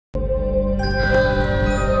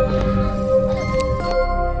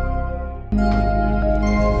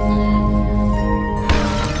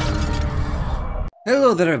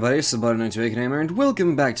Hello there everybody, it's Furudo and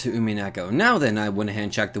welcome back to Umineko. Now then, I went ahead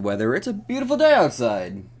and checked the weather. It's a beautiful day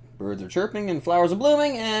outside. Birds are chirping and flowers are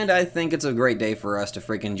blooming, and I think it's a great day for us to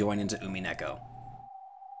freaking join into Umineko.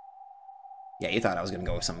 Yeah, you thought I was gonna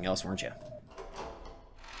go with something else, weren't you?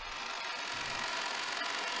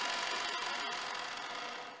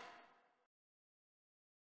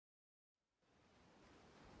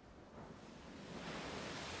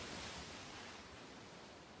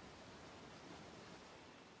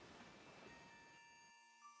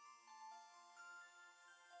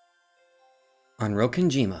 On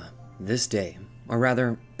Rokenjima, this day, or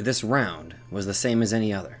rather, this round, was the same as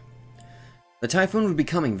any other. The typhoon would be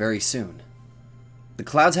coming very soon. The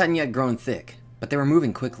clouds hadn't yet grown thick, but they were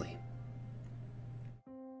moving quickly.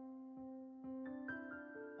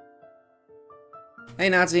 Hey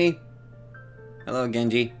Nazi! Hello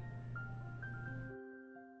Genji.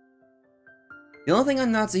 The only thing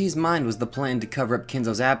on Natsuhi's mind was the plan to cover up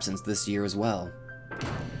Kinzo's absence this year as well.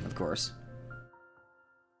 Of course.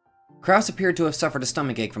 Kraus appeared to have suffered a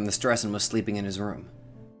stomachache from the stress and was sleeping in his room.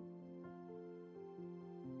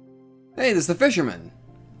 Hey, this is the fisherman!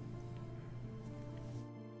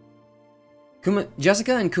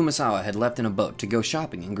 Jessica and Kumasawa had left in a boat to go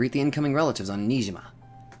shopping and greet the incoming relatives on Nijima.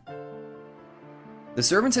 The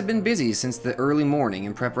servants had been busy since the early morning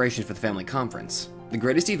in preparation for the family conference, the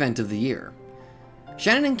greatest event of the year.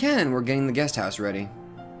 Shannon and Ken were getting the guest house ready.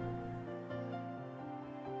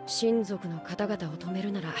 親族の方々を泊め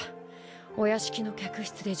るならお屋敷の客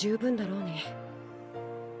室で十分だろうね。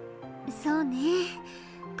そうね。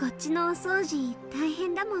こっちのお掃除大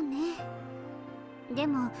変だもんね。で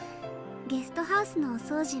もゲストハウスのお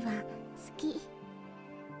掃除は好き。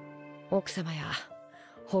奥様や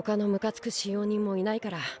他のムカつく使用人もいない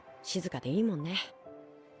から静かでいいもんね。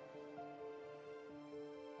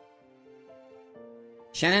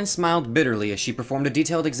Shannon smiled bitterly as she performed a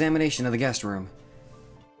detailed examination of the guest room.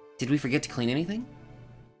 Did we forget to clean anything?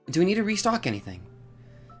 Do we need to restock anything?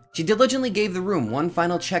 She diligently gave the room one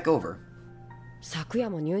final check over. 昨夜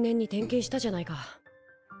も入念に点検したじゃないか。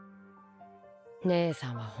姉さ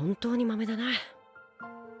んは本当に豆だな。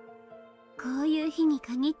こういう日に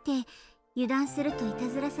限って油断するといた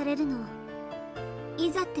ずらされるの。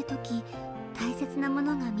いざって時、大切なも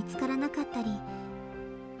のが見つからなかったり、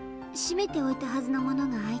閉めておいたはずのもの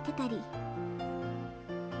が開いてたり。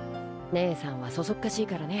姉さんはそそっかしい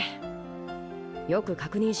からね。よく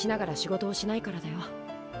確認しながら仕事をしないからだよ。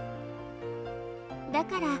だ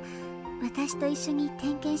から私と一緒に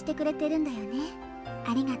点検してくれてるんだよね。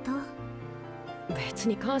ありがとう。別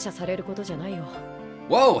に感謝されることじゃないよ。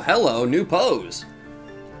Whoa, hello, new pose!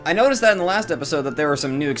 I noticed that in the last episode that there were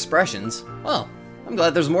some new expressions. Well, I'm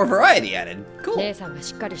glad there's more variety added. Cool. 姉さんが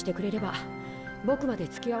しっかりしてくれれば僕まで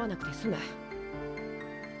付き合わなくて済む。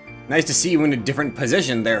Nice to see you in a different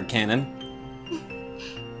position there, Cannon.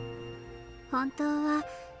 本当は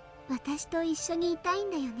私と一緒にいたい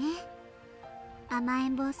んだよね。甘え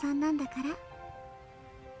ん坊さんなんだか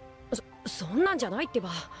ら。そんなんじゃないってば。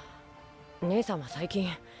姉さんは最近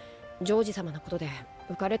ジョージ様のことで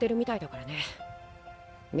浮かれてるみたいだからね。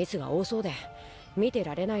ミスが多そうで見て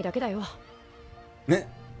られないだけだよ。ね。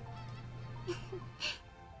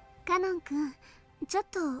カノン君、ちょっ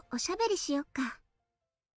とおしゃべりしよっか。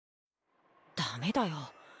ダメだよ。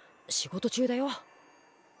仕事中だよ。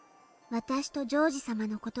私とジョージ様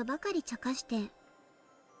のことばかり茶化して、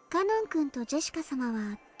カノン君とジェシカ様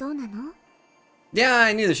はどうなの？ Yeah,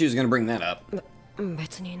 I knew that she was gonna bring that up.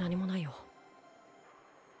 別に何もないよ。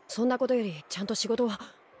そんなことよりちゃんと仕事は。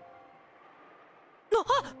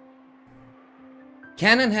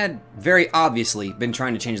Cannon had very obviously been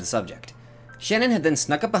trying to change the subject. Shannon had then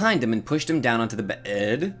snuck up behind him and pushed him down onto the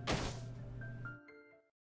bed.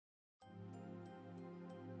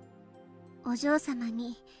 お嬢様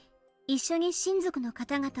に一緒に親族の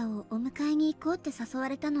方々をお迎えに行こうって誘わ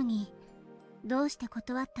れたのに、どうして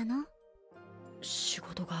断ったの？仕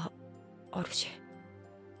事があるし。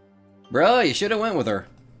Bro, you should have went with her.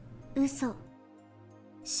 嘘。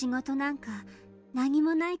仕事なんか何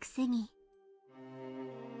もないくせに。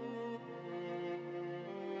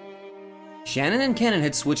Shannon and Cannon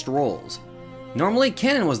had switched roles. Normally,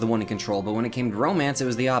 Cannon was the one in control, but when it came to romance, it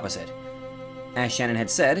was the opposite. As Shannon had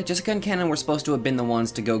said, Jessica and Cannon were supposed to have been the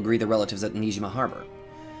ones to go greet the relatives at Nijima Harbor.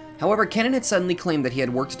 However, Cannon had suddenly claimed that he had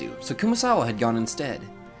work to do, so Kumasawa had gone instead.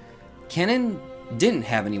 Cannon didn't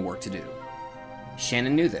have any work to do.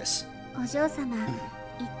 Shannon knew this. お嬢様、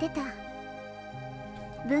言ってた。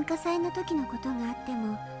文化祭の時のことがあって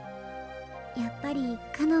も、やっぱり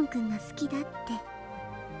カノン君が好きだって。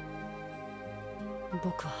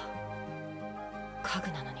僕は家具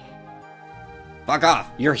なのに。Fuck off!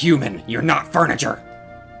 You're human! You're not furniture!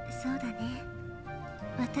 そうだね。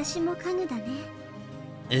私も家具だね。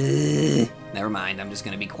Never mind, I'm just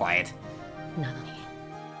gonna be quiet. なのに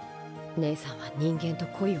姉さんは人間と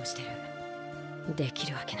恋をしてる。でき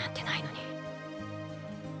るわけなんてないのに。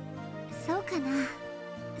そうかな。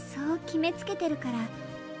そう決めつけてるから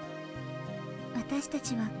私た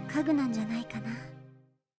ちは家具なんじゃないかな。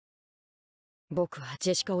僕は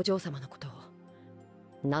ジェシカお嬢様のことを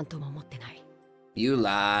何とも思ってない。 You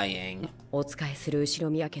lying. お仕えする後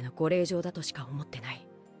宮家のご令嬢だとしか思ってない。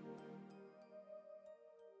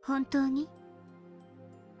本当に？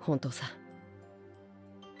本当さ。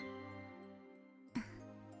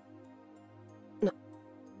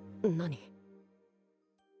何？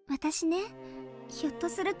私ね、ひょっと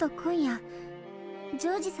すると今夜ジ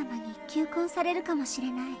ョージ様に求婚されるかもし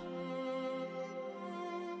れない。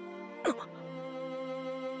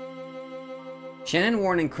Shannon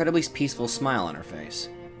wore an incredibly peaceful smile on her face,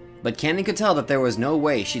 but Cannon could tell that there was no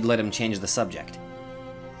way she'd let him change the subject.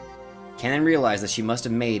 Cannon realized that she must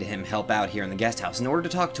have made him help out here in the guest house in order to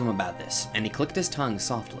talk to him about this, and he clicked his tongue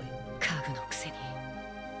softly. 家具のくせに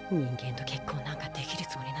人間と結婚なんかできる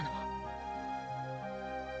つもりなの？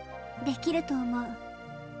できると思う。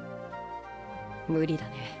無理だ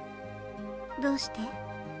ね。どうして？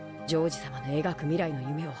ジョージ様の描く未来の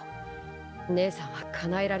夢を姉さんは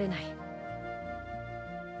叶えられない。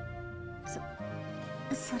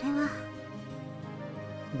それは。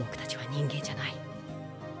僕たちは人間じゃない。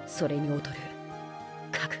それに劣る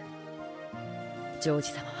家具。ジョー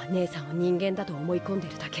ジ様は姉さんを人間だと思い込んで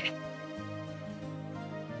るだけ。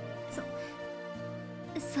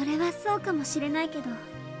それはそうかもしれないけど。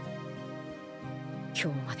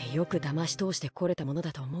今日までよく騙し通してこれたもの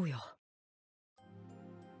だと思うよ。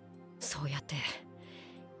そうやって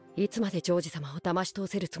いつまでジョージ様を騙し通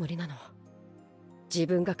せるつもりなの？自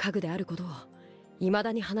分が家具であることを未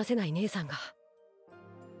だに話せない姉さんが。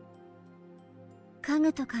家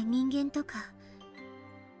具とか人間とか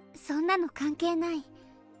そんなの関係ない。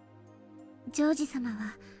ジョージ様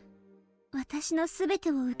は私の全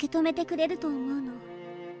てを受け止めてくれると思うの。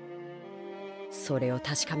それを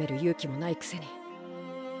確かめる勇気もないくせに。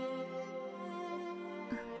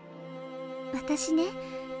私ね、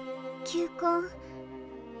求婚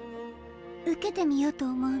受けてみようと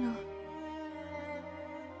思うの。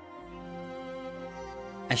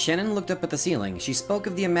As Shannon looked up at the ceiling, she spoke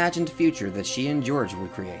of the imagined future that she and George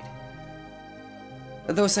would create.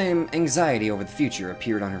 Though same anxiety over the future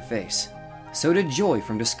appeared on her face, so did joy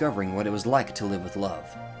from discovering what it was like to live with love.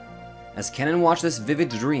 As Kenan watched this vivid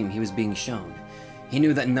dream he was being shown, he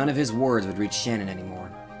knew that none of his words would reach Shannon anymore.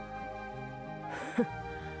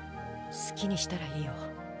 好きにしたらいいよ。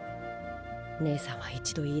姉さんは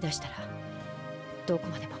一度言い出したらどこ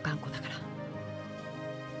までも頑固だから。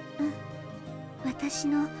私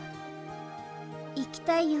の生き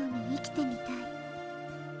たいように生きてみたい。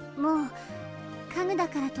もう家具だ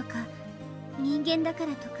からとか人間だか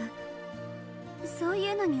らとかそう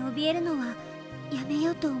いうのに怯えるのはやめ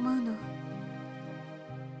ようと思うの。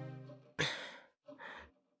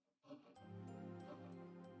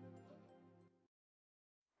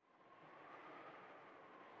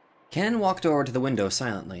Kenan walked over to the window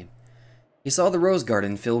silently. He saw the rose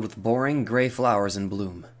garden filled with boring, gray flowers in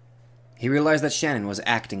bloom. He realized that Shannon was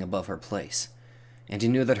acting above her place, and he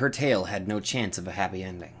knew that her tale had no chance of a happy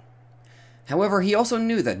ending. However, he also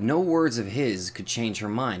knew that no words of his could change her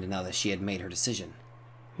mind now that she had made her decision.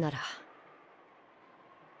 なら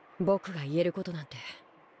僕が言えることなんて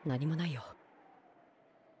何もないよ。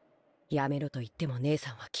やめろと言っても姉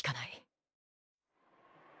さんは聞かない。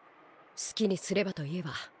好きにすればと言え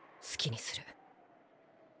ば好きにする。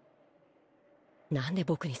なんで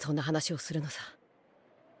僕にそんな話をするのさ。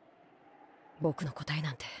僕の答え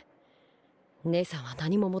なんて姉さんは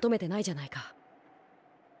何も求めてないじゃないか。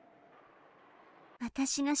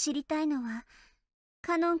私が知りたいのは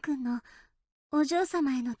カノン君のお嬢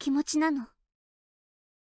様への気持ちなの。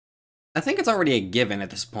I think it's already a given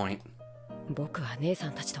at this point. 僕は姉さ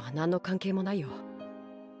んたちとは何の関係もないよ。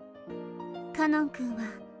カノン君は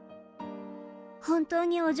本当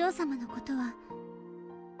にお嬢様のことは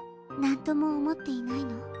何とも思っていない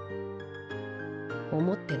の？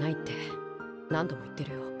思ってないって何度も言って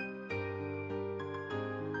るよ。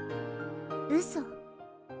嘘？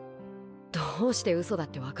どうして嘘だっ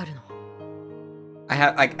てわかるの？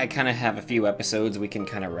 I kind of have a few episodes we can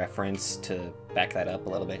kind of reference to back that up a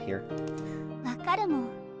little bit here. わかるもん。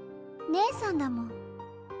姉さんだもん。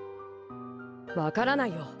わからな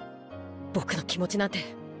いよ。僕の気持ちなんて。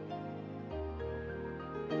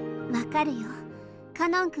わかるよ。カ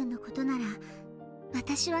ノン君のことなら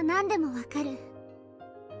私は何でもわかる。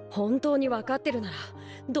本当にわかってるなら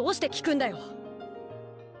どうして聞くんだよ。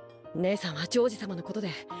姉さんはジョージ様のことで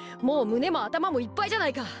もう胸も頭もいっぱいじゃな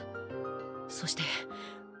いか。そして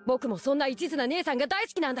僕もそんな一途な姉さんが大好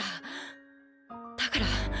きなんだ。だから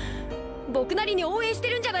僕なりに応援して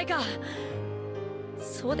るんじゃないか。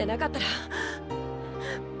そうでなかったら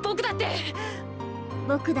僕だって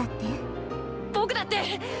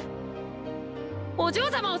お嬢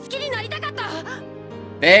様を好きになりたかった。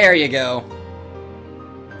 There you go.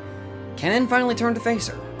 Kennen finally turned to face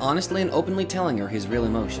her, honestly and openly telling her his real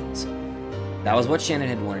emotions. That was what Shannon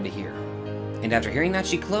had wanted to hear. And after hearing that,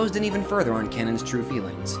 she closed in even further on Kennen's true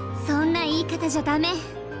feelings. そんな言い方じゃダメ。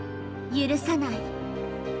許さない。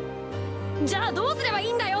じゃあどうすればい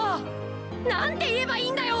いんだよ。なんて言えばい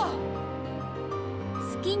いんだよ。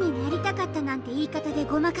好きになりたかったなんて言い方で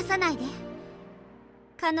ごまかさないで。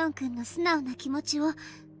カノン君の素直な気持ちを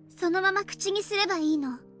そのまま口にすればいい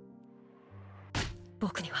の。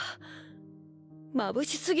僕には眩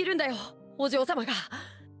しすぎるんだよ、お嬢様が。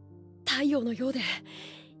太陽のようで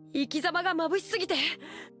生き様が眩しすぎて。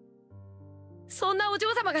そんなお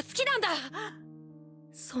嬢様が好きなんだ。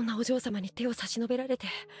そんなお嬢様に手を差し伸べられて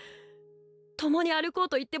共に歩こう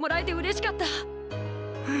と言ってもらえて嬉しかった。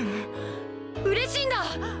嬉しいんだ。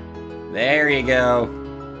 There you go.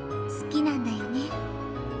 好きなんだよね。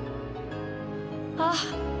あ、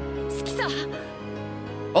好きさ。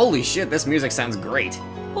 Holy shit, this music sounds great.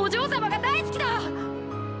 お嬢様が大好きだ。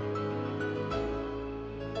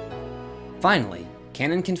 Finally,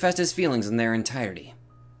 Kennen confessed his feelings in their entirety.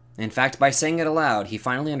 In fact, by saying it aloud, he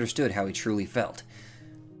finally understood how he truly felt.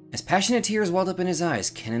 As passionate tears welled up in his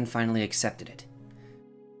eyes, Kennen finally accepted it.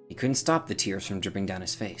 He couldn't stop the tears from dripping down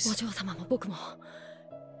his face. お嬢様も僕も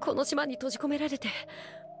この島に閉じ込められて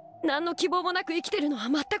何の希望もなく生きてるのは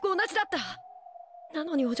全く同じだった。な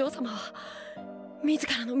のにお嬢様は自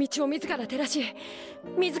らの道を自ら照らし、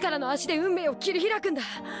自らの足で運命を切り開くんだ。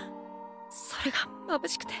それが眩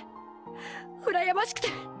しくて羨ましくて。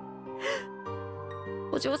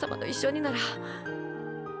お嬢様と一緒になら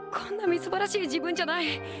こんなみすぼらしい自分じゃな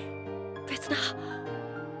い別な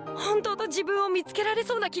本当と自分を見つけられ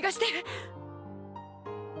そうな気がして。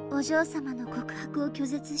お嬢様の告白を拒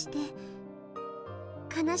絶して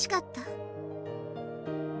悲しかった。悲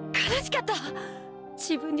しかった。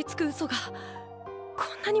自分につく嘘がこ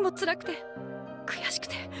んなにも辛くて悔しく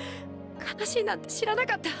て悲しいなんて知らな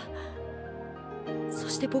かった。そ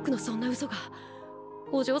して僕のそんな嘘が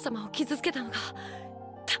お嬢様を傷つけたのが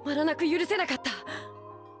たまらなく許せなかった。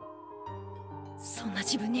そんな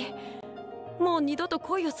自分にもう二度と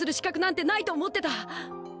恋をする資格なんてないと思ってた。あ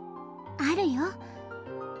るよ。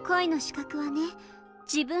恋の資格はね、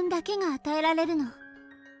自分だけが与えられるの。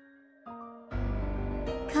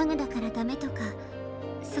家具だからダメとか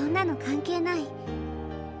そんなの関係ない。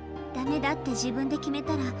ダメだって自分で決め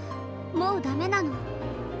たらもうダメなの。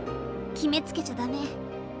決めつけちゃダメ。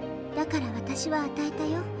だから私は与えた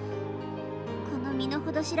よ。この身の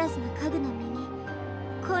程知らずな家具の身に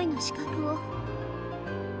恋の資格を。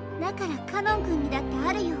だからカノン君にだって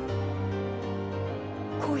あるよ。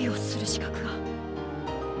恋をする資格が。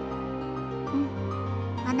うん、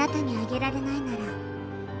あなたにあげられないなら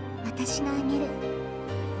私があげる。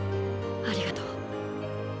ありがとう。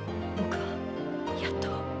僕はやっと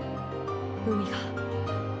海が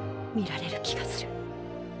見られる気がする。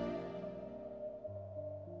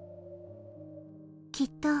きっ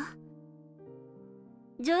と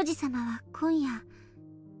ジョージ様は今夜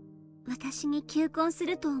私に求婚す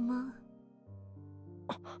ると思う。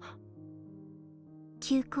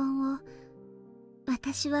求婚を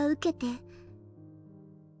私は受けて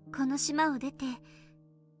この島を出て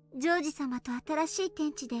ジョージ様と新しい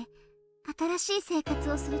天地で新しい生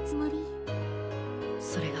活をするつもり。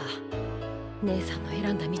それが姉さんの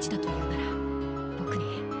選んだ道だというなら僕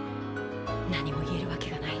に何も言えるわけ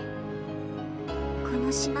がない。こ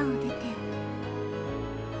の島を出て、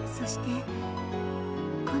そして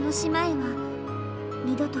この島へは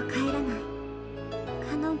二度と帰らない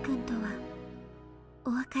カノン君とは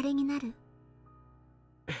お別れになる。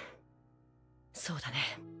そうだね。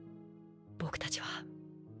僕たちは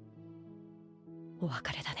お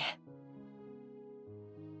別れだね。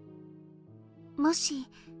もし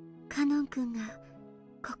カノン君が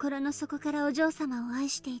心の底からお嬢様を愛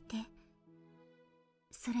していて、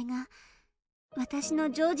それが私の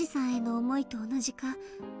ジョージさんへの思いと同じか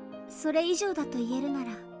それ以上だと言えるな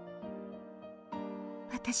ら、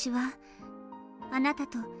私はあなた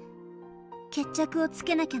と決着をつ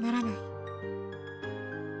けなきゃならない。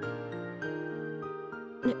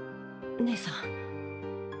姉さん。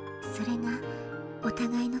それがお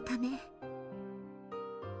互いのため。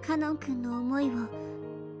カノン君の思いを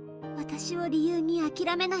私を理由に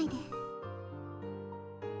諦めないで。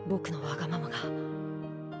僕のわがままが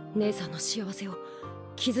姉さんの幸せを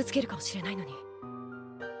傷つけるかもしれないのに。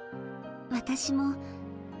私も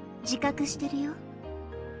自覚してるよ。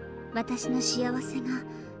私の幸せが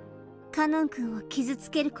カノン君を傷つ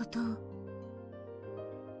けることを。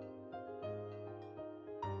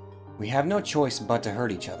We have no choice but to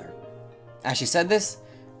hurt each other. As she said this,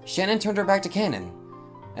 Shannon turned her back to Cannon.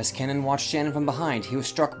 As Cannon watched Shannon from behind, he was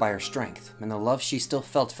struck by her strength and the love she still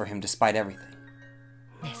felt for him despite everything.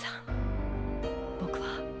 姉さん、僕は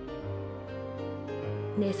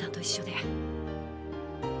姉さんと一緒で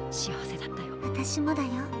幸せだったよ。私もだよ。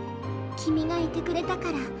君がいてくれた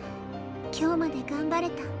から今日まで頑張れ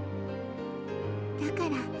た。だか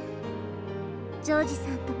らジョージさ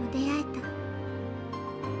んとも出会えた。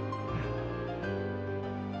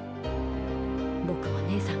僕は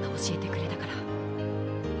姉さんが教えてくれたから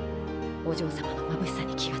お嬢様の眩しさ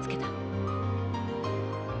に気がつけた。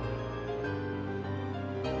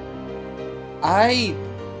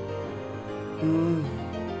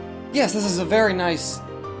Yes, this is a very nice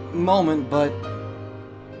moment, but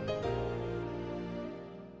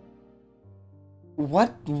why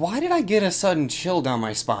did I get a sudden chill down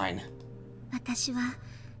my spine? 私は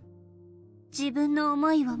自分の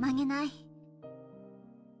思いを曲げない。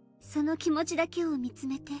その気持ちだけを見つ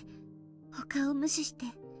めて他を無視して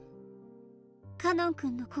カノン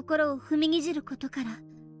君の心を踏みにじることから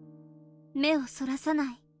目をそらさ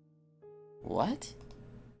ない。 What?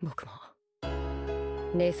 僕も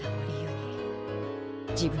姉さんを理由に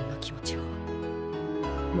自分の気持ちをも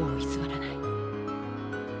う偽らない。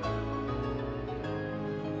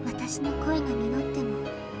私の恋が実っても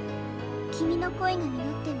君の恋が実っ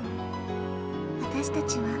ても私た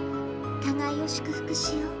ちは互いを祝福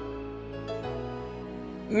しよう。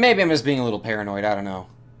 Maybe I'm just being a little paranoid, I don't know.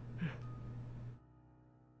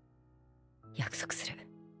 約束する。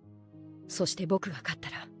そして僕が勝った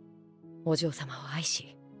らお嬢様を愛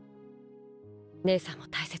し姉さんも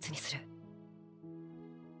大切にする。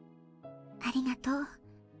ありがとう。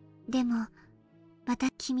でもまた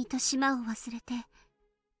君と島を忘れて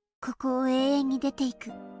ここを永遠に出ていく。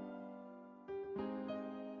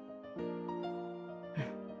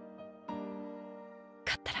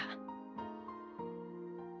勝ったら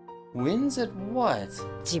Wins at what?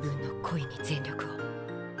 自分の恋に全力を。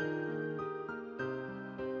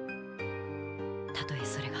たとえ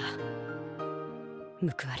それが報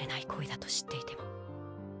われない恋だと知っていても。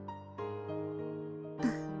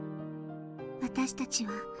私たち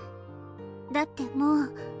はだっても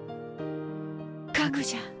う家具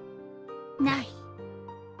じゃない。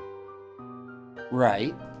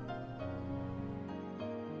 Right.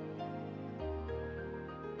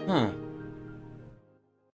 Huh.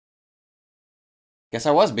 Guess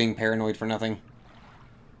I was being paranoid for nothing.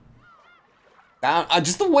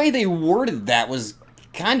 Just the way they worded that was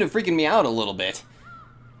kind of freaking me out a little bit.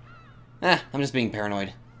 I'm just being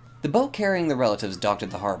paranoid. The boat carrying the relatives docked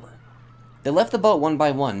at the harbor. They left the boat one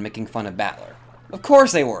by one, making fun of Battler. Of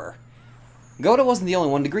course they were! Goda wasn't the only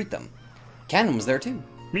one to greet them. Cannon was there too.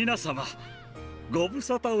 皆様、ご無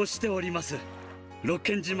沙汰をしております。六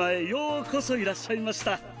軒島へようこそいらっしゃいまし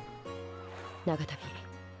た。長旅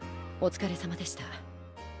お疲れ様でした。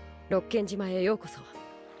六軒島へようこそ。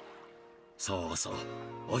そうそう、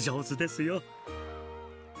お上手ですよ。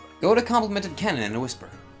Goda complimented Cannon in a whisper.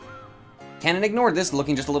 Cannon ignored this,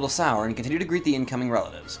 looking just a little sour, and continued to greet the incoming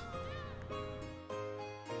relatives.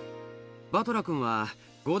 バトラ君は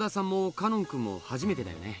ゴーダさんもカノン君も初めて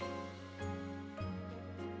だよね。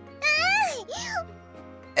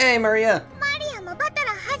Hey, Maria! マリアもバト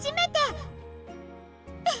ラ初めて。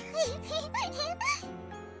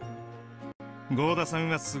ゴーダさん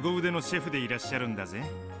は凄腕のシェフでいらっしゃるんだぜ。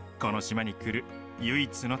この島に来る唯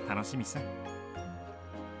一の楽しみさ。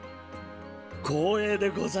光栄で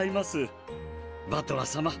ございます。バトラ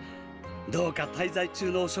様、どうか滞在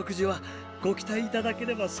中のお食事はご期待いただけ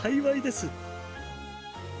れば幸いです。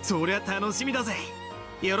そりゃ楽しみだぜ。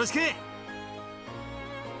よろしく。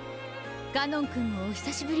カノン君もお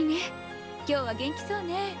久しぶりね。今日は元気そう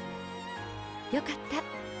ね。よかった。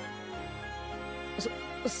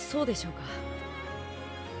そうでしょうか。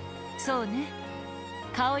そうね。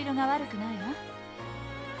顔色が悪くないわ。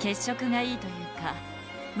血色がいいというか、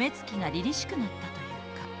目つきが凛々しくなっ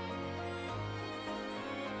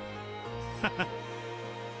たというか。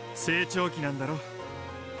成長期なんだろ。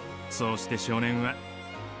そうして少年は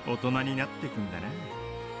大人になってくんだな。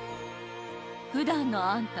普段の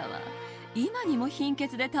あんたは今にも貧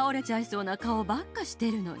血で倒れちゃいそうな顔ばっかして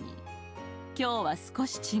るのに、今日は少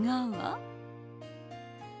し違うわ。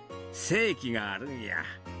正気があるんや。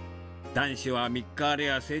男子は3日あれ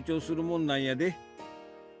や成長するもんなんやで。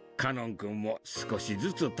カノン君も少し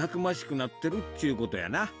ずつたくましくなってるっちゅうことや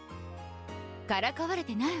な。からかわれ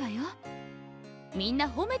てないわよ。みんな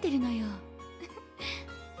褒めてるのよ。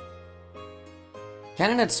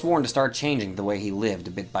Cannon had sworn to start changing the way he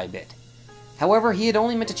lived bit by bit. However, he had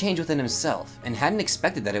only meant to change within himself, and hadn't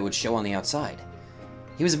expected that it would show on the outside.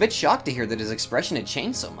 He was a bit shocked to hear that his expression had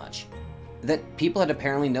changed so much, that people had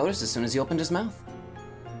apparently noticed as soon as he opened his mouth.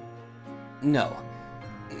 No.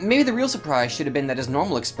 Maybe the real surprise should have been that his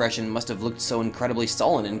normal expression must have looked so incredibly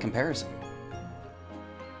sullen in comparison.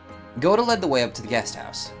 Goda led the way up to the guest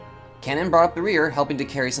house. Cannon brought up the rear, helping to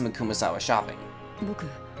carry some of Kumasawa's shopping. 僕、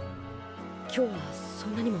今日はそ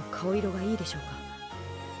んなにも顔色がいいでしょ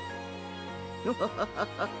う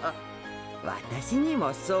か。私に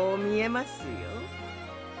もそう見えますよ。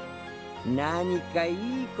何かいい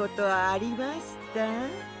ことありました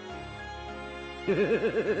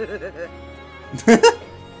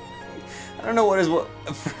？I don't know what is what.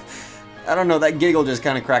 I don't know, that giggle just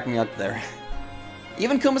kind of cracked me up there.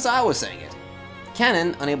 Even Kumasawa was saying it.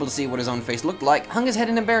 Cannon, unable to see what his own face looked like, hung his head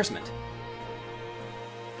in embarrassment.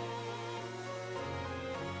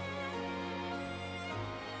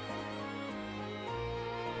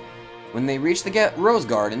 When they reached the rose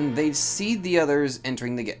garden, they could see the others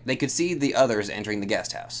entering the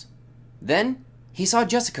guest house. Then, he saw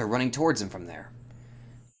Jessica running towards him from there.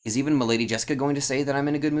 Is even Milady Jessica going to say that I'm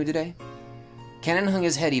in a good mood today? Cannon hung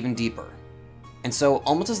his head even deeper. And so,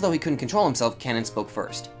 almost as though he couldn't control himself, Cannon spoke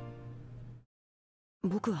first.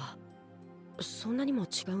 僕はそんなにも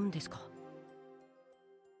違うんですか？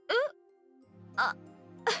あ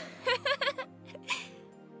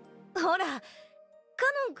ほら、カ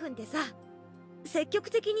ノン君ってさ、積極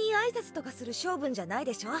的に挨拶とかする性分じゃない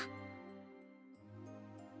でしょ。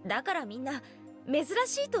だからみんな珍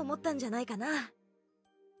しいと思ったんじゃないかな。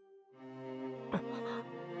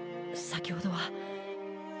先ほどは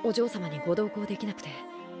お嬢様にご同行できなくて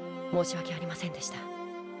申し訳ありませんでした。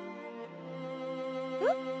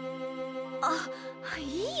あ、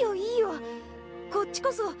いいよいいよ。こっち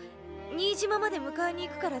こそ新島まで迎えに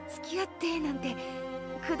行くから付き合ってなんて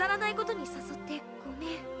くだらないことに誘ってご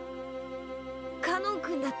めん。カノン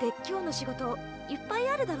君だって今日の仕事いっぱい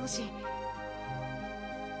あるだろうし。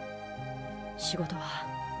仕事は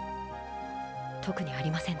特にあり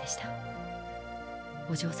ませんでした。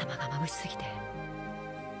お嬢様が眩しすぎて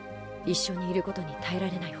一緒にいることに耐えら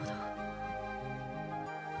れないほど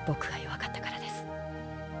僕が弱かったからです。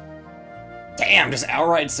 Damn, just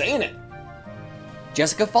outright saying it!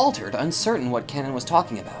 Jessica faltered, uncertain what Cannon was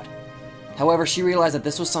talking about. However, she realized that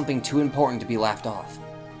this was something too important to be laughed off.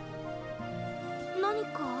 何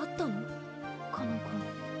かあったの？カノン君。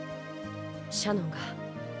シャノンが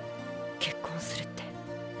結婚するって。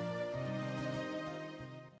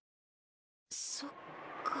そっ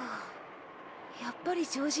か。やっぱり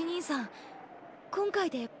ジョージ兄さん、今回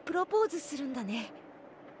でプロポーズするんだね。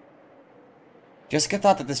Jessica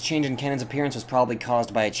thought that this change in Cannon's appearance was probably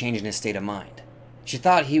caused by a change in his state of mind. She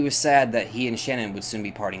thought he was sad that he and Shannon would soon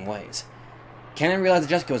be parting ways. Cannon realized that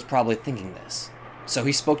Jessica was probably thinking this, so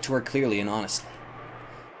he spoke to her clearly and honestly,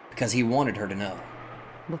 because he wanted her to know.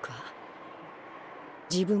 僕は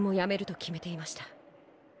自分も辞めると決めていました。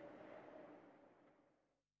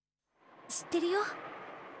知ってるよ。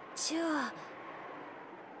じゃあ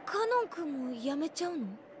カノン君も辞めちゃうの？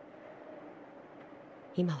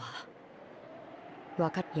今は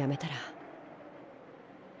辞めたら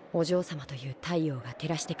お嬢様という太陽が照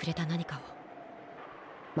らしてくれた何かを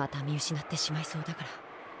また見失ってしまいそうだから。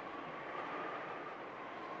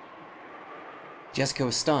 Jessica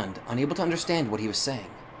was stunned, unable to understand what he was saying.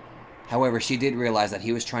 However, she did realize that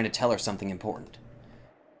he was trying to tell her something important.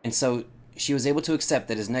 And so, she was able to accept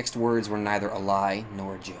that his next words were neither a lie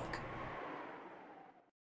nor a joke.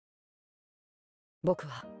 僕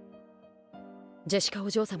はジェシカお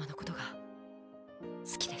嬢様のことが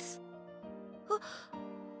好きです。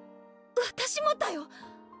私もだよ。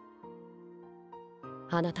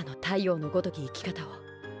あなたの太陽のごとき生き方を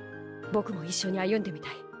僕も一緒に歩んでみた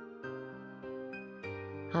い。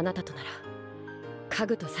あなたとなら家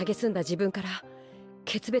具と蔑んだ自分から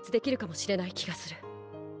決別できるかもしれない気がする。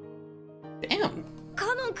Damn.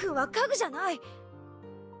 カノン君は家具じゃない。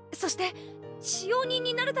そして使用人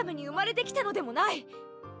になるために生まれてきたのでもない。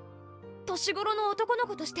年頃の男の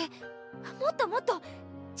子としてもっともっと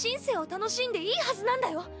人生を楽しんでいいはずなんだ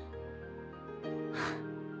よ。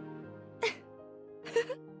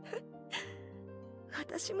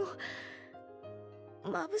私も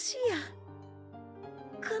眩しいや。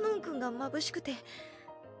カノン君が眩しくて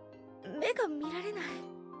目が見られない。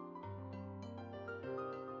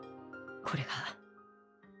これが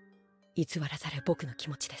偽らざる僕の気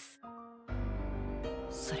持ちです。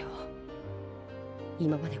それを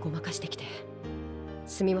今までごまかしてきて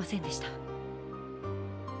すみませんでした。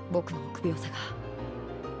僕の臆病さが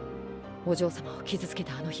お嬢様を傷つけ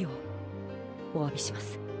たあの日をお詫びしま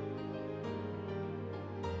す。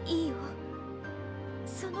いいよ、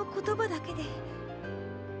その言葉だけで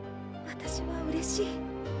私は嬉しい。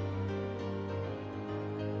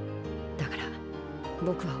だから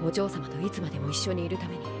僕はお嬢様といつまでも一緒にいるた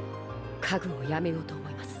めに家具をやめようと思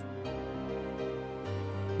います。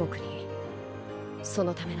僕にそ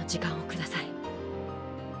のための時間をください。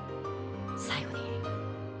最後に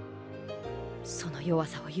その弱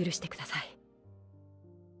さを許してください。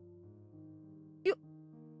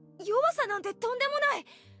弱さなんてとんでもない。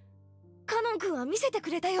カノン君は見せて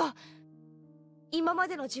くれたよ。今ま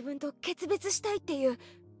での自分と決別したいっていう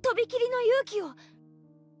とびきりの勇気を。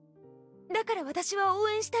だから私は応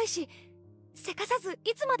援したいし、せかさず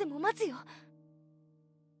いつまでも待つよ。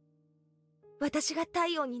私が太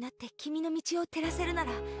陽になって君の道を照らせるな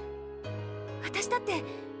ら、私だって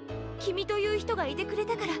君という人がいてくれ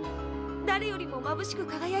たから誰よりも眩しく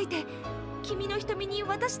輝いて君の瞳に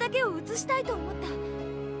私だけを映したいと思った。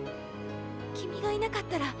君がいなかっ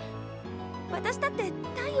たら私だって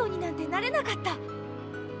太陽になんてなれなかった。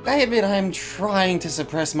 I admit I'm trying to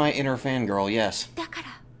suppress my inner fangirl, yes. だから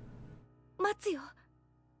待つよ、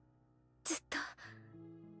ずっと。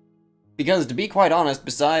 Because to be quite honest,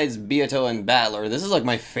 besides Beato and Battler, this is like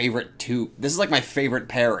my favorite this is like my favorite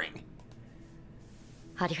pairing.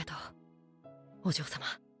 ありがとう、お嬢様。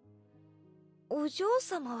お嬢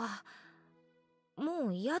様はも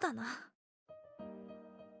う嫌だな。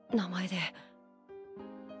名前で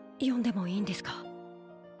呼んでもいいんですか？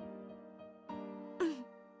うん。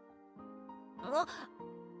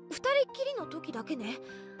二人っきりの時だけね。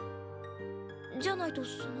じゃないと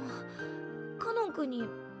カノン君に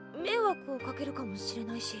迷惑をかけるかもしれ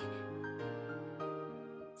ないし。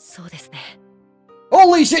そうですね。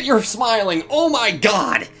 Holy shit, you're smiling! Oh my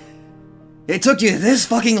god! It took you this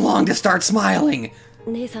fucking long to start smiling!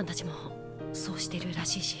 姉さんたちもそうしてるら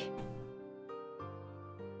しいし。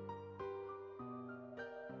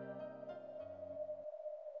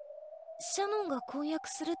シャノンが婚約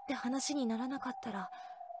するって話にならなかったら、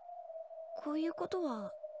こういうこと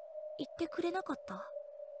は言ってくれなかった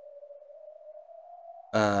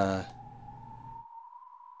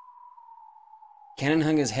？Cannon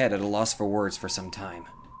hung his head at a loss for words for some time.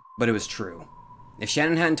 But it was true. If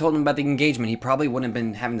Shannon hadn't told him about the engagement, he probably wouldn't have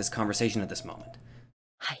been having this conversation at this moment.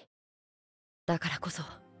 はい。だからこそ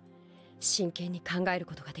真剣に考える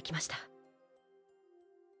ことができました。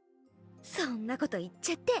そんなこと言っ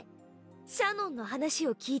ちゃって。シャノンの話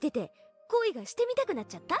を聞いてて恋がしてみたくなっ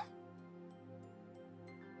ちゃった？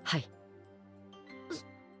はい。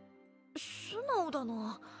素直だ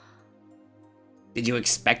な。 Did you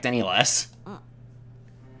expect any less? ま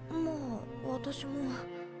あ私も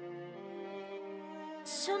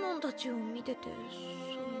シャノンたちを見てて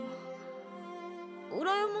羨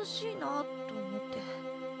ましいなと思っ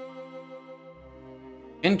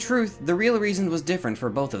て。 In truth, the real reason was different for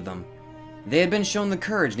both of them. They had been shown the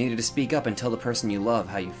courage needed to speak up and tell the person you love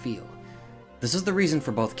how you feel. This is the reason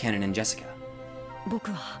for both Cannon and Jessica.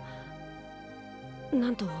 僕は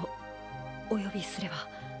何とお呼びすれば？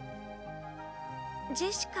ジ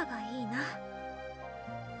ェシカがいいな。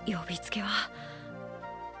呼びつけは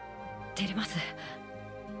照れます。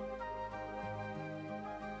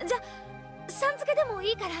じゃさん付けでも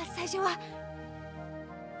いいから最初は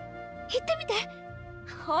言ってみて。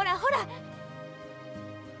ほらほら。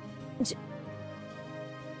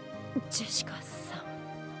ジェシカさ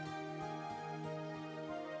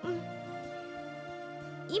ん。うん。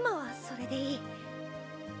今はそれでいい。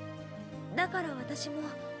だから私も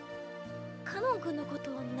カノン君のこと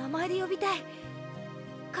を名前で呼びたい。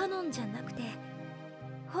カノンじゃなくて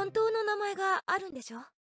本当の名前があるんでしょ？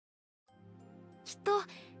きっとカ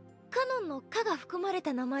ノンの「カ」が含まれ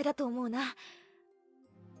た名前だと思うな。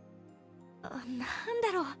なん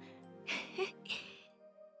だろう。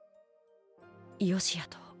ヨシア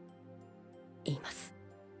と言います。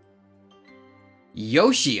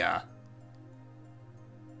Yoshia?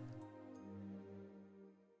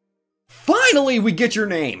 Finally, we get your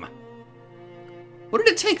name! What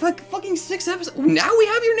did it take, like, fucking 6 episodes? Now we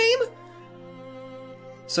have your name?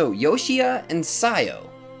 So, Yoshia and Sayo.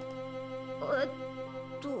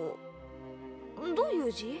 どうい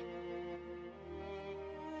う字？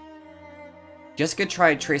 Jessica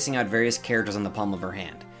tried tracing out various characters on the palm of her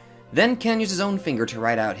hand. Then Ken used his own finger to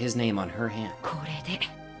write out his name on her hand. これで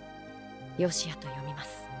ヨシアと読みま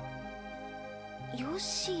す。ヨ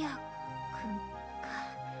シアくんか。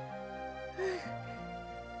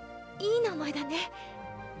いい名前だね。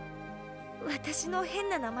私の変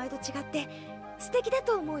な名前と違って素敵だ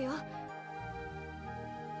と思うよ。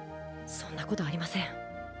そんなことありません。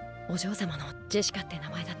お嬢様のジェシカって名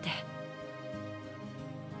前だって。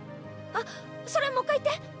あ、それもう一回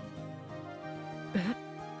言って。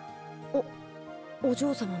お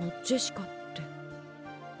嬢様のジェシカって。も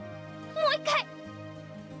う一回。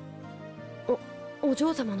お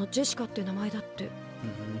嬢様のジェシカって名前だって。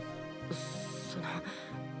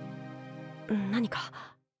何か。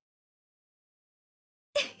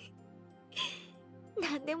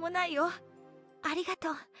なんでもないよ。ありが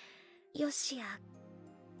とう。よしや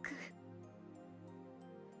く。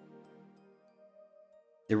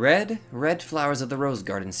The red flowers of the rose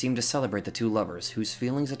garden seemed to celebrate the two lovers, whose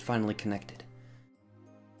feelings had finally connected.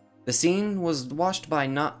 The scene was watched by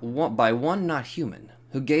one not human,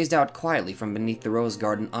 who gazed out quietly from beneath the rose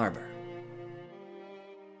garden arbor.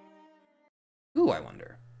 Who, I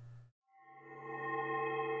wonder?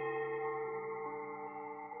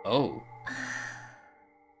 Oh.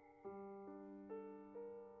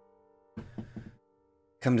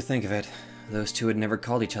 Come to think of it, those two had never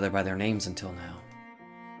called each other by their names until now.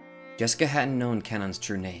 Jessica hadn't known Cannon's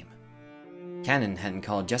true name. Cannon hadn't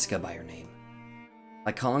called Jessica by her name.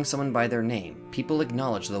 By calling someone by their name, people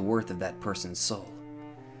acknowledge the worth of that person's soul.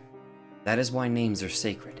 That is why names are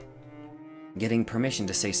sacred. Getting permission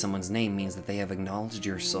to say someone's name means that they have acknowledged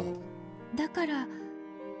your soul. だから、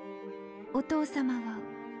お父様は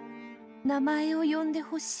名前を呼んで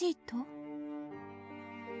ほしいと?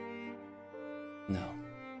 No,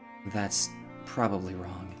 that's probably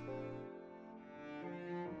wrong.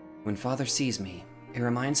 When Father sees me, it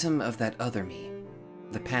reminds him of that other me,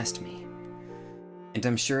 the past me. And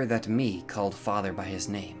I'm sure that me called Father by his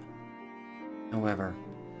name. However,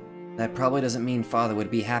 that probably doesn't mean Father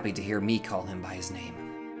would be happy to hear me call him by his name.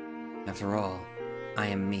 After all, I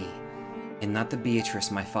am me, and not the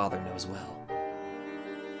Beatrice my father knows well.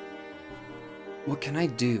 What can I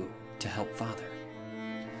do to help Father?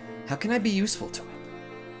 How can I be useful to him?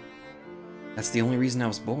 That's the only reason I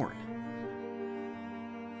was born.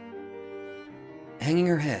 Hanging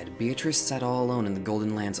her head, Beatrice sat all alone in the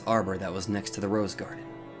Golden Land's arbor that was next to the rose garden.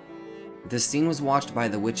 This scene was watched by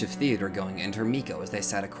the Witch of Theater Going and her Miko as they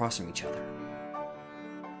sat across from each other.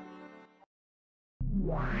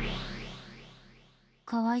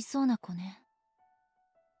 かわいそうな子ね。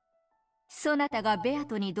そなたがベア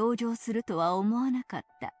トに同情するとは思わなかっ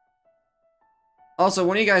た。Also,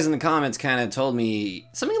 one of you guys in the comments kind of told me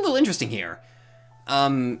something a little interesting here.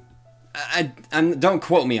 Don't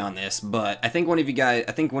quote me on this, but I think one of you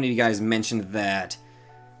guys mentioned that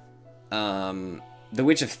the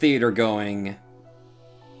Witch of Theater Going.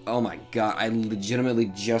 Oh my god, I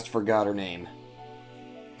legitimately just forgot her name.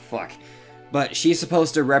 Fuck. But she's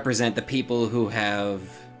supposed to represent the people who have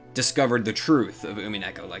discovered the truth of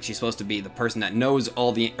Umineko. Like, she's supposed to be the person that knows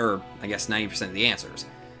all the, or I guess 90% of the answers.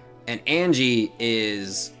 And Angie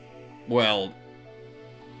is, well,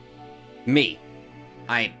 me.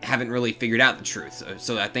 I haven't really figured out the truth,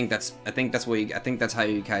 so I think that's how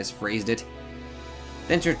you guys phrased it.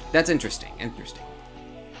 That's interesting.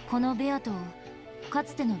 このベアトをか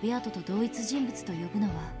つてのベアトと同一人物と呼ぶの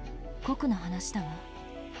は酷な話だわ。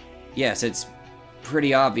Yes, it's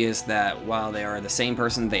pretty obvious that while they are the same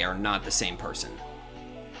person, they are not the same person.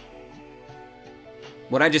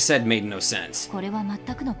 What I just said made no sense. これは全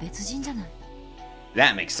くの別人じゃない。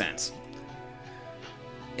That makes sense.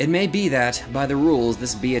 It may be that, by the rules,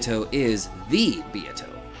 this Beato is the Beato.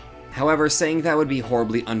 However, saying that would be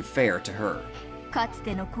horribly unfair to her. かつ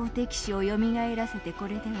ての好敵視を蘇らせてこ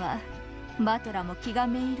れではバトラも気が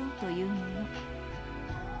めいろうというもの。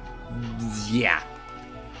Yeah.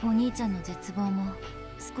 お兄ちゃんの絶望も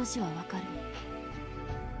少しはわかる。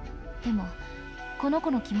でもこの子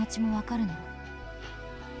の気持ちもわかるの。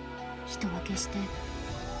人は決して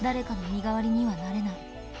誰かの身代わりにはなれない。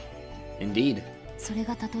Indeed. それ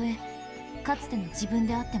がたとえかつての自分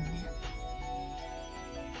であってもね。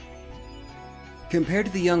Compared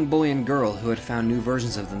to the young boy and girl who had found new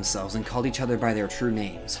versions of themselves and called each other by their true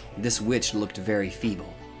names, this witch looked very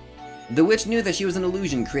feeble. The witch knew that she was an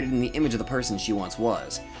illusion created in the image of the person she once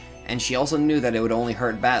was, and she also knew that it would only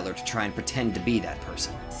hurt Battler to try and pretend to be that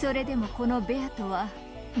person. それでもこのベアトは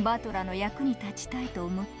バトラの役に立ちたいと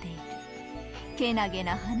思っている。けなげ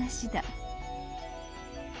な話だ。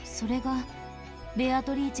それがベア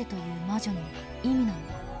トリーチェという魔女の意味なの。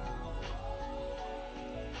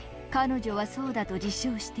彼女はそうだと自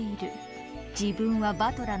称している。自分は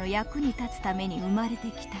バトラの役に立つために生まれて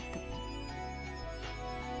きたと。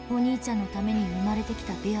お兄ちゃんのために生まれてき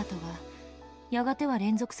たベアトがやがては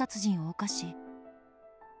連続殺人を犯し、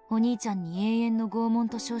お兄ちゃんに永遠の拷問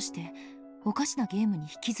と称しておかしなゲームに引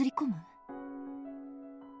きずり込む。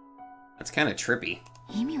That's kind of trippy.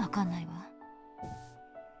 意味わかんないわ。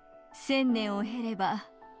1000年を経れば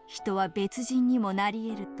人は別人にもなり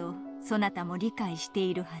得るとそなたも理解して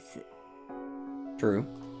いるはず。 True.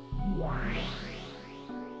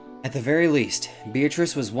 At the very least,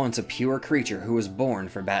 Beatrice was once a pure creature who was born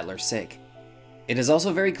for Battler's sake. It is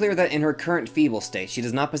also very clear that in her current feeble state, she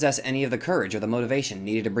does not possess any of the courage or the motivation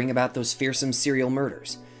needed to bring about those fearsome serial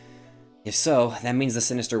murders. If so, that means the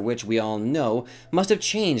sinister witch we all know must have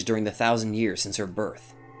changed during the 1,000 years since her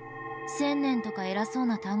birth. 1000年とか偉そう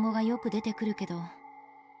な単語がよく出てくるけど、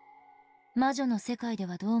魔女の世界で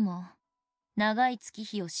はどうも長い月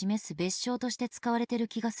日を示す別称として使われてる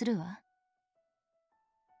気がするわ。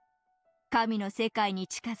神の世界に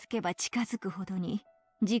近づけば近づくほどに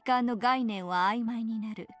時間の概念は曖昧に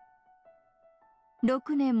なる。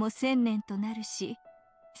6年も1000年となるし、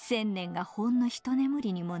1000年がほんの一眠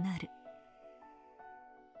りにもなる。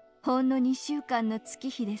ほんの2週間の月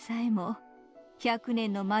日でさえも100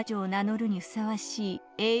年の魔女を名乗るにふさわしい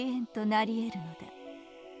永遠となり得るのだ。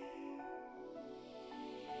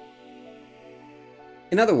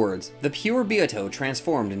In other words, the pure Beato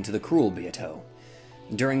transformed into the cruel Beato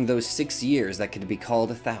during those 6 years that could be called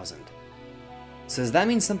 1,000. So does that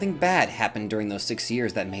mean something bad happened during those 6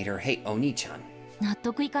 years that made her hate Oni-chan? 納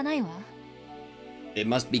得いかないわ。It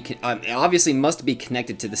must be, obviously must be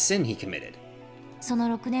connected to the sin he committed. そ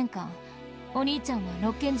の6年間、お兄ちゃんは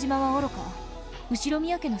六軒島はおろか、後ろ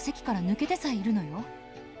宮家の席から抜けてさえいるのよ。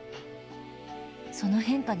その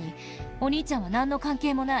変化にお兄ちゃんは何の関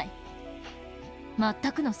係もない。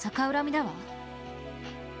全くの逆恨みだわ。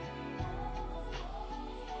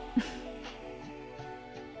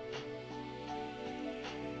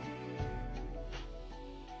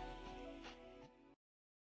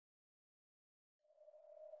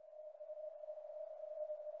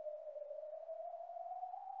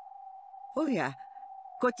おや、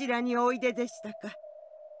こちらにおいででしたか。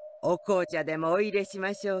お紅茶でもお入れし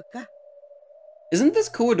ましょうか。Isn't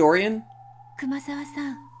this Koadorian? 熊沢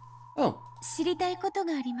さん。Oh. 知りたいこと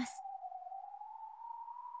があります。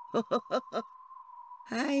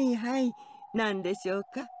はいはい、何でしょう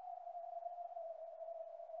か。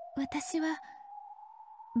私は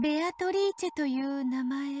ベアトリーチェという名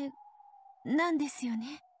前なんですよ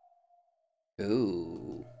ね。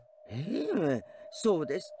そう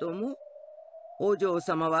ですとも。お嬢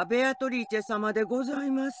様はベアトリーチェ様でござい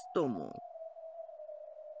ますとも。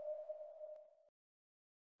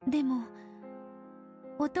でも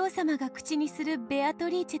お父様が口にするベアト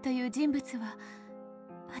リーチェという人物は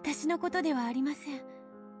私のことではありません。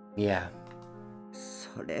いや。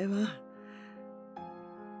それは。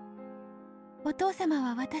お父様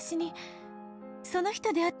は私にその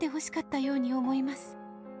人であってほしかったように思います。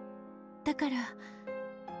だから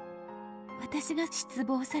私が失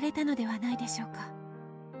望されたのではないでしょうか。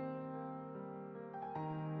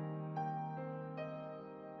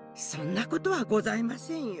そんなことはございま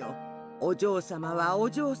せんよ。お嬢様は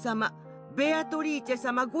お嬢様、ベアトリーチェ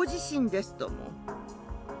様ご自身ですとも。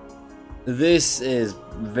This is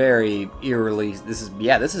very eerily,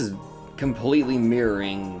 this is completely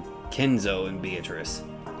mirroring Kenzo and Beatrice.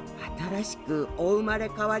 新しくお生まれ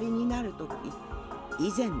変わりになるとき、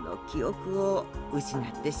以前の記憶を失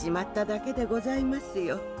ってしまっただけでございます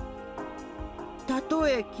よ。たと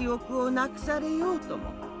え記憶をなくされようと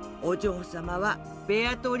も、お嬢様はベ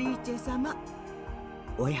アトリーチェ様、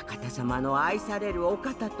親方様の愛されるお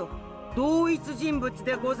方と同一人物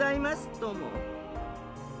でございますとも。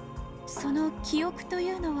その記憶と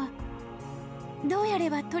いうのはどうやれ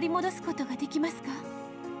ば取り戻すことができますか？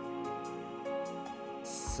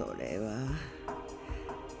それは。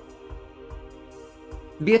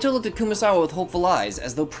Beato looked at Kumasawa with hopeful eyes,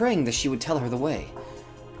 as though praying that she would tell her the way.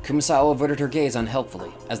 Kumasawa averted her gaze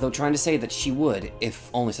unhelpfully, as though trying to say that she would,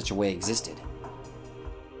 if only such a way existed.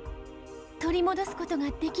 取り戻すことが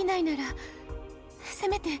できないなら、せ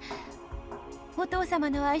めてお父様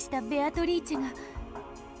の愛したベアトリーチェが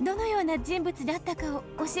どのような人物だったかを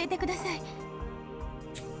教えてください。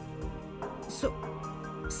そ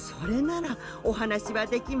れならお話は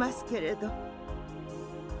できますけれど。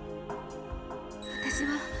私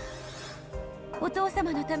はお父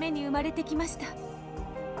様のために生まれてきました。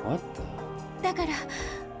What the? だから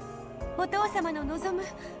お父様の望む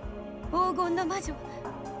黄金の魔女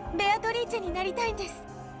ベアトリーチェになりたいんです。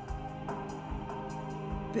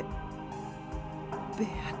ベ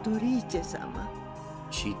アトリーチェ様。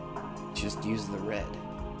She just used the red.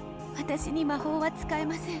 私に魔法は使え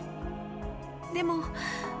ません。でも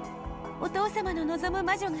お父様の望む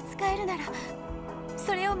魔女が使えるなら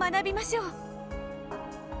それを学びましょう。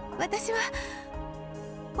私は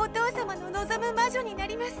お父様の望む魔女にな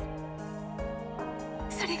ります。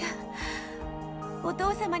それがお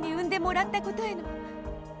父様に産んでもらったことへの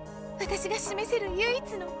私が示せる唯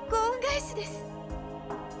一のご恩返しです。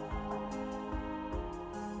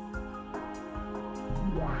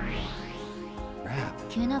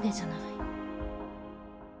けなげじゃない。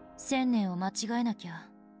1000年を間違えなきゃ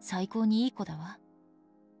最高にいい子だわ。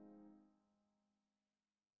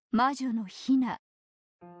魔女のヒナ、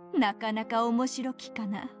なかなか面白きか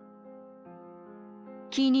な。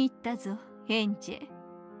気に入ったぞ、エンジェ。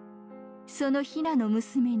そのヒナの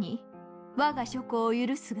娘に我が諸子を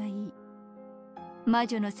許すがいい。魔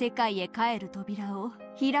女の世界へ帰る扉を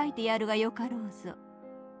開いてやるがよかろうぞ。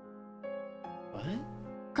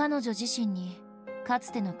彼女自身にか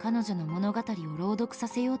つての彼女の物語を朗読さ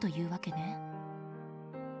せようというわけね。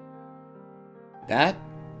That?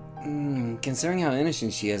 Considering how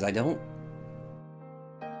innocent she is, I don't...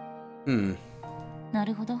 な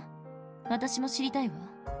るほど。私も知りたいわ。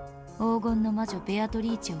黄金の魔女ベアト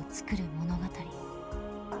リーチェを作る物語。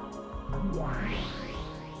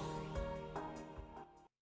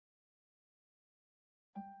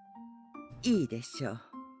いいでしょう。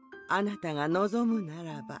あなたが望むな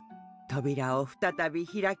らば扉を再び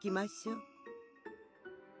開きましょう。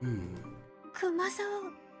熊沢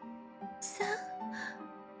さん。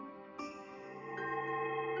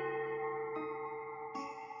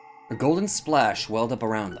A golden splash welled up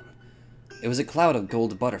around them. It was a cloud of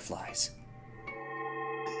gold butterflies.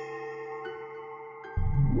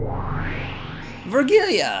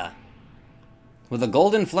 Virgilia! With a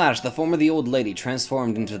golden flash, the form of the old lady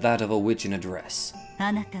transformed into that of a witch in a dress.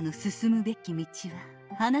 あなたの進むべき道は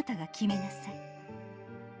あなたが決めなさい。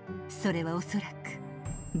それはおそらく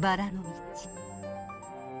バラの道。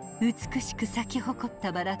美しく咲き誇っ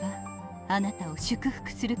たバラがあなたを祝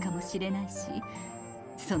福するかもしれないし、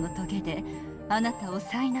そのトゲであなたを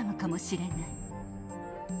苛むかもしれない。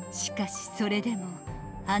しかしそれでも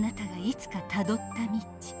あなたがいつかたどった道、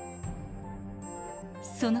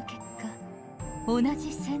その結果同じ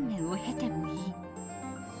1000年を経てもいい、異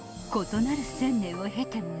なる1000年を経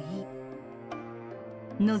てもい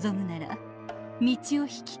い、望むなら道を引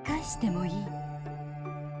き返してもいい。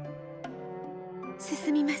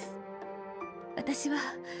進みます。私は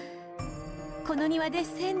この庭で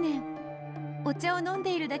1000年お茶を飲ん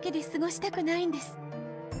でいるだけで過ごしたくないんです。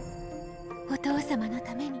お父様の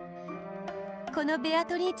ためにこのベア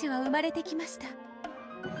トリーチェは生まれてきました。だか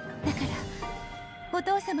らお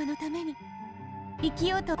父様のために生き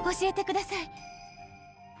ようと教えてください。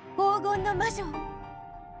黄金の魔女。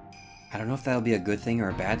 I don't know if that'll be a good thing or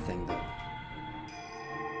a bad thing, though.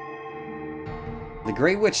 The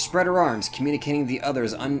Great Witch spread her arms, communicating the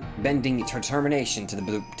others' unbending determination to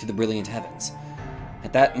the brilliant heavens.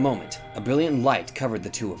 At that moment, a brilliant light covered the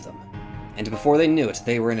two of them, and before they knew it,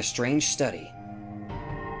 they were in a strange study.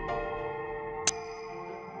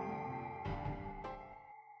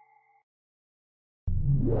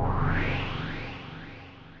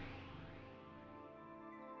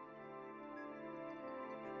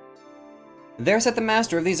 There sat the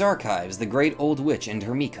master of these archives, the great old witch and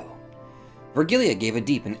her Miko. Virgilia gave a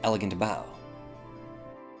deep and elegant bow.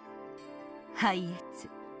 拝謁、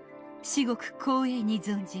至極光栄に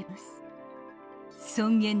存じます。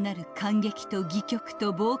尊厳なる感激と戯曲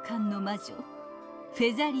と傍観の魔女、フ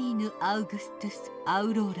ェザリーヌ・アウグストゥス・ア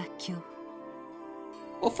ウローラ卿。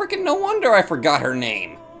Well, freaking no wonder I forgot her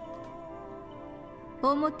name!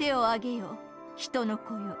 表を上げよ、人の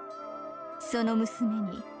子よ。その娘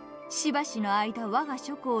に、しばしの間我が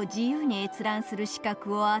諸子を自由に閲覧する資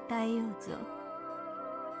格を与えようぞ。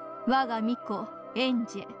我が巫女、エン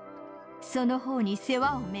ジェ、その方に世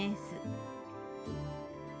話を命ず。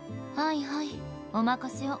はいはい、お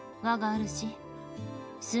任せを、我が主。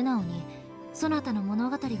素直にそなたの物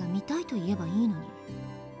語が見たいと言えばいいのに。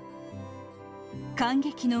感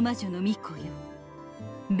激の魔女の巫女よ、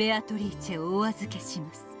ベアトリーチェをお預けし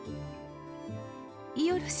ます。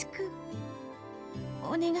よろしく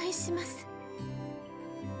お願いします。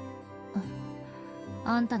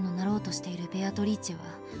あんたのなろうとしているベアトリーチェは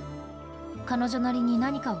彼女なりに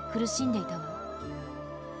何かを苦しんでいたわ。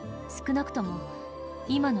少なくとも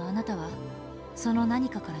今のあなたはその何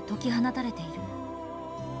かから解き放たれている。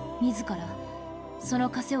自らその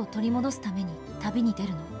枷を取り戻すために旅に出る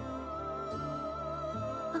の。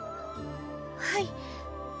はい、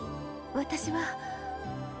私は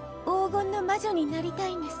黄金の魔女になりた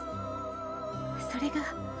いんです。それが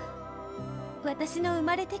私の生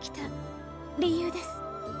まれてきた理由です。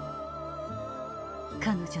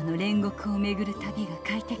彼女の煉獄を巡る旅が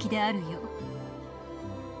快適であるよ。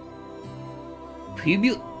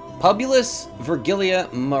Publius Virgilia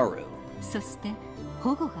Maru。そして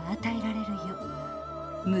保護が与えられるよ。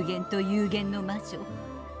無限と有限の魔女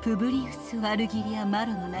プブリウス・ワルギリア・マ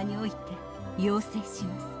ロの名において要請し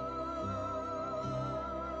ます。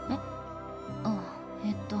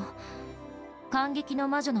感激の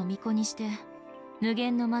魔女の巫女にして、無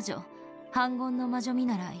限の魔女、反言の魔女見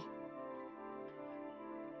習い。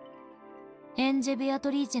エンジェ・ベア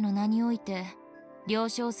トリーチェの名において、了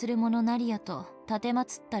承する者なりやと、奉っ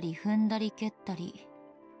たり踏んだり蹴ったり。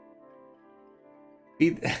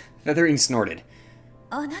Feathering snorted.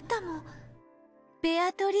 あなたも、ベ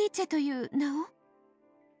アトリーチェという名を？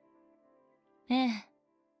ええ、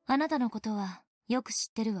あなたのことはよく知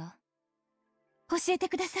ってるわ。教えて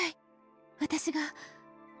ください。私が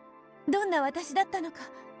どんな私だったのか。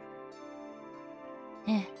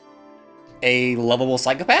ええ。A lovable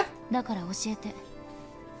psychopath? だから教えて。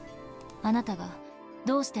あなたが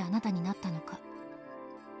どうしてあなたになったのか。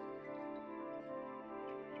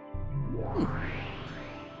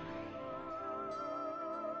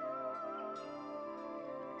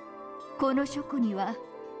この書庫には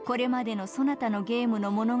これまでのそなたのゲームの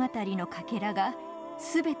物語のかけらが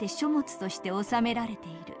すべて書物として収められて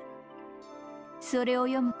いる。それを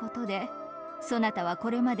読むことでそなたはこ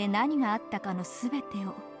れまで何があったかのすべて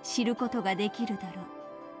を知ることができるだろう。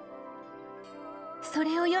そ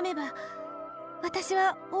れを読めば私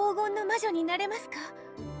は黄金の魔女になれますか？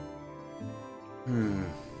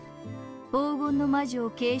黄金の魔女を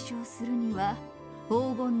継承するには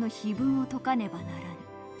黄金の碑文を解かねばならぬ。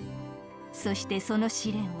そしてその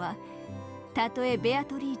試練はたとえベア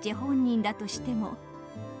トリーチェ本人だとしても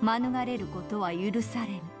免れることは許さ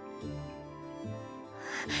れぬ。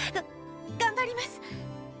頑張ります。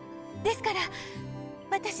ですから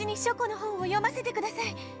私に書庫の本を読ませてくださ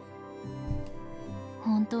い。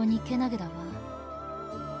本当にけなげだわ。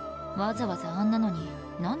わざわざあんなのに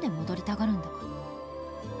なんで戻りたがるんだか。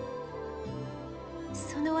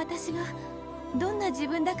その私がどんな自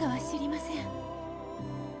分だかは知りません。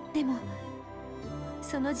でも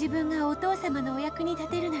その自分がお父様のお役に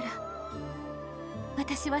立てるなら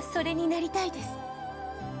私はそれになりたいです。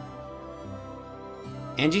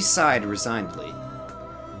 Angie sighed resignedly.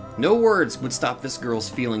 No words would stop this girl's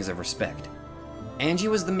feelings of respect. Angie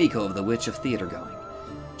was the Miko of the Witch of Theater Going.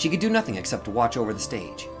 She could do nothing except watch over the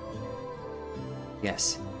stage.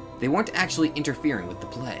 Yes, they weren't actually interfering with the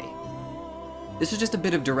play. This was just a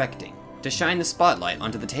bit of directing, to shine the spotlight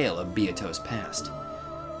onto the tale of Beato's past.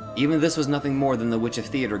 Even this was nothing more than the Witch of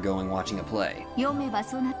Theater Going watching a play. 読めば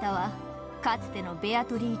そなたはかつてのベア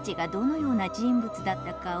トリーチェがどのような人物だっ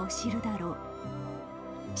たかを知るだろう。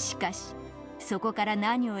しかしそこから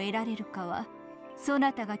何を得られるかはそ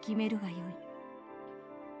なたが決めるがよい。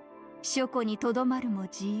書庫にとどまるも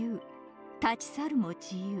自由、立ち去るも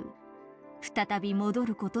自由、再び戻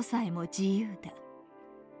ることさえも自由だ。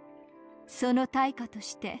その対価と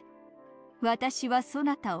して私はそ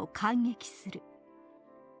なたを感激する。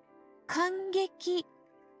感激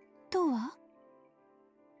とは？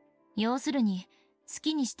要するに好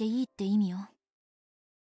きにしていいって意味よ。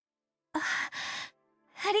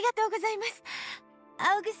ありがとうございます。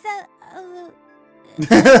青草、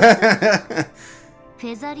フ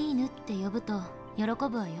ェザリーヌって呼ぶと喜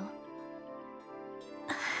ぶわよ。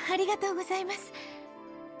ありがとうございます。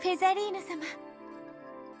フェザリーヌ様。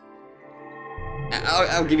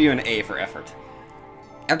I'll give you an A for effort.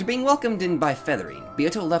 After being welcomed in by Feathering,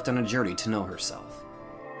 Beato left on a journey to know herself.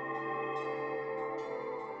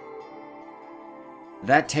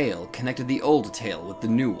 That tale connected the old tale with the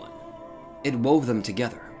new one. It wove them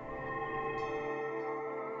together.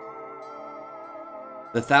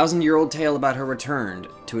 The 1,000-year-old tale about her returned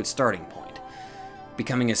to its starting point,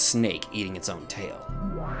 becoming a snake eating its own tail.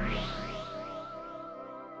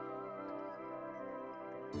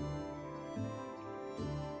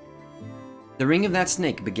 The ring of that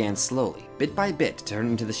snake began slowly, bit by bit, to turn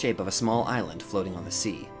into the shape of a small island floating on the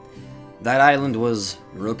sea. That island was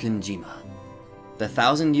Rokenjima. The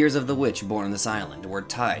 1,000 years of the witch born on this island were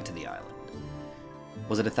tied to the island.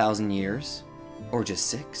 Was it 1,000 years? Or just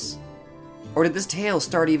 6? Or did this tale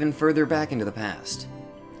start even further back into the past?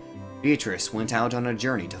 Beatrice went out on a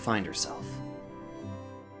journey to find herself.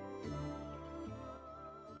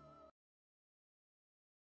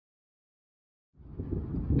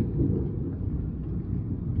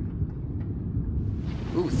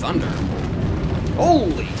 Ooh, thunder.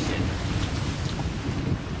 Holy shit.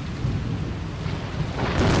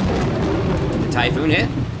 The typhoon hit?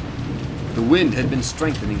 The wind had been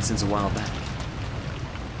strengthening since a while back.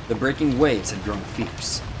 The breaking waves had grown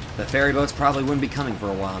fierce. The ferry boats probably wouldn't be coming for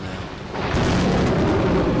a while now.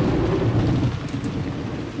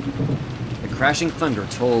 The crashing thunder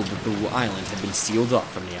told that the island had been sealed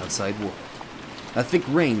off from the outside world. A thick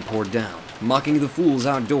rain poured down, mocking the fools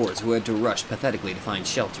outdoors who had to rush pathetically to find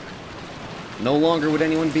shelter. No longer would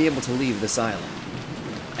anyone be able to leave this island.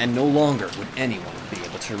 And no longer would anyone be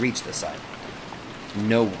able to reach this island.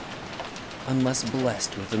 No one. unless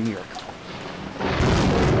blessed with a miracle.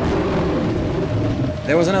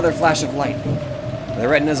 There was another flash of lightning. The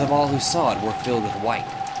retinas of all who saw it were filled with white.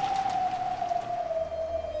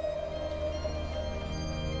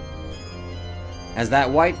 As that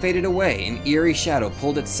white faded away, an eerie shadow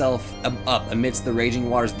pulled itself up amidst the raging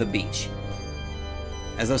waters of the beach.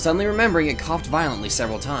 As though suddenly remembering, it coughed violently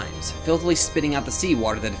several times, filthily spitting out the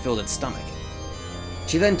seawater that had filled its stomach.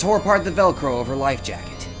 She then tore apart the Velcro of her life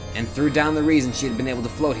jacket, and threw down the reason she had been able to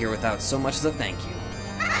float here without so much as a thank you.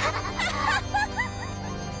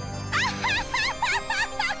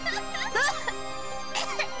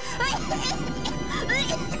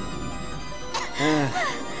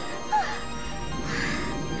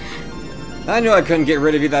 I knew I couldn't get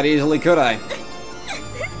rid of you that easily, could I?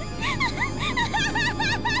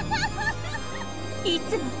 い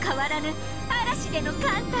つも変わらぬ嵐での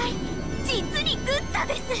艦隊、実にグッド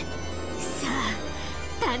です。さ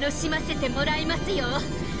あ、楽しませてもらいますよ、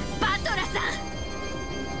バトラさん。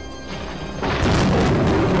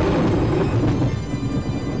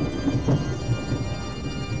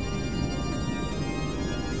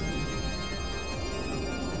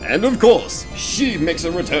And of course, she makes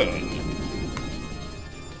a return.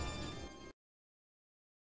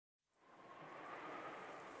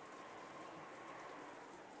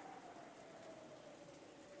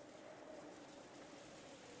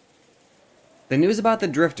 The news about the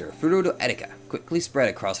drifter, Furudo Erika, quickly spread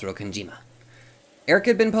across Rokanjima.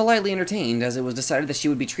 Erika had been politely entertained, as it was decided that she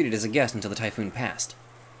would be treated as a guest until the typhoon passed.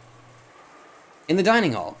 In the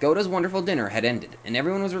dining hall, Goda's wonderful dinner had ended, and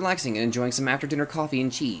everyone was relaxing and enjoying some after-dinner coffee and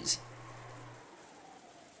cheese.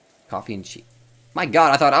 Coffee and cheese. My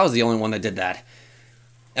god, I thought I was the only one that did that.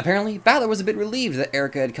 Apparently, Balor was a bit relieved that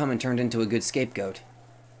Erika had come and turned into a good scapegoat.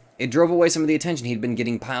 It drove away some of the attention he'd been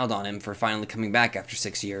getting piled on him for finally coming back after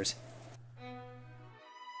 6 years.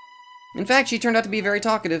 In fact, she turned out to be very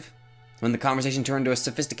talkative. When the conversation turned to a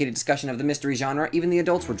sophisticated discussion of the mystery genre, even the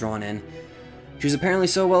adults were drawn in. She was apparently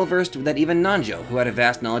so well versed that even Nanjo, who had a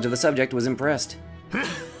vast knowledge of the subject, was impressed.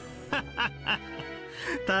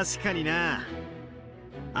 確かにな。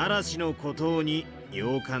嵐の孤島に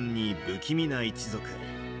洋館に不気味な一族。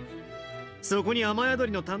そこに雨宿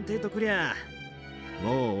りの探偵とくりゃ、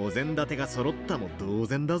もうお膳立てが揃ったも同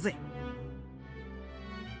然だぜ。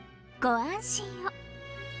ご安心を。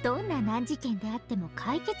どんな難事件であっても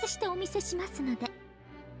解決してお見せしますので、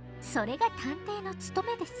それが探偵の務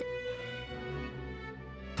めです。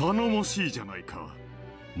頼もしいじゃないか。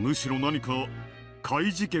むしろ何か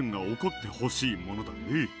怪事件が起こってほしいものだ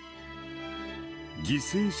ね。犠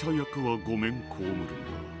牲者役はごめん被るんだ。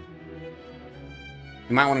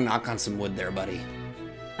You might want to knock on some wood there, buddy.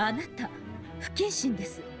 あなた、不謹慎で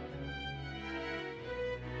す。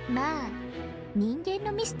まあ、人間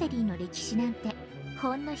のミステリーの歴史なんて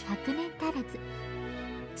ほんの100年足らず。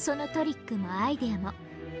そのトリックもアイデアも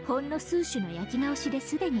ほんの数種の焼き直しで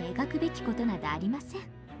すでに描くべきことなどありません。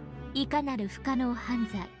いかなる不可能犯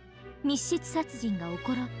罪、密室殺人が起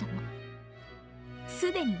ころうとも、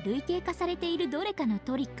すでに類型化されているどれかの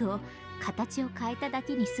トリックを形を変えただ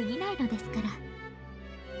けに過ぎないのですから。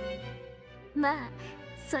まあ、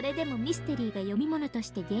それでもミステリーが読み物とし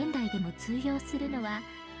て現代でも通用するのは、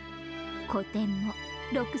古典も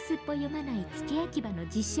ろくすっぽ読まない付け焼き場の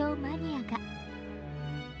自称マニアが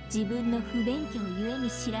自分の不勉強ゆえ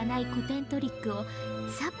に知らない古典トリックを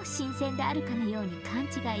さも新鮮であるかのように勘違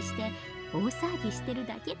いして大騒ぎしてる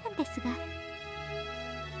だけなんですが。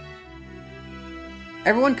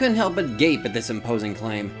Everyone couldn't help but gape at this imposing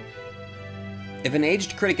claim. If an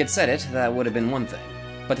aged critic had said it, that would have been one thing.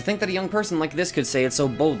 But to think that a young person like this could say it so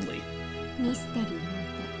boldly. ミステリー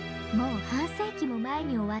なんてもう半世紀も前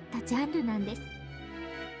に終わったジャンルなんです。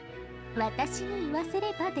私に言わせ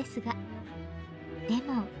ればですが。で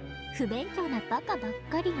も不勉強なバカばっ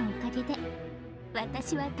かりのおかげで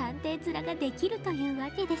私は探偵面ができるというわ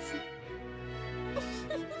けです。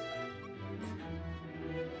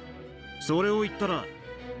それを言ったら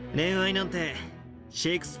恋愛なんてシ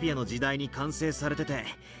ェイクスピアの時代に完成されてて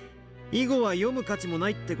以後は読む価値もな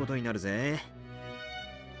いってことになるぜ。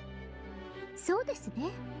そうです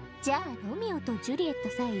ね。じゃあロミオとジュリエット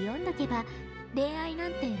さえ読んどけば恋愛な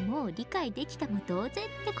んてもう理解できたも同然っ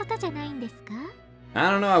てことじゃないんですか？ I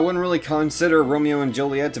don't know, I wouldn't really consider Romeo and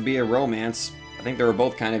Juliet to be a romance. I think they were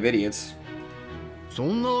both kind of idiots. そ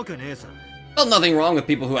んなわけねえさ。Well, nothing wrong with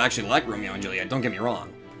people who actually like Romeo and Juliet, don't get me wrong.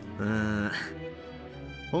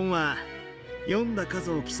 本は読んだ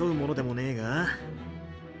数を競うものでもねえが、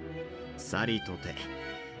さりとて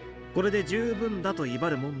これで十分だと威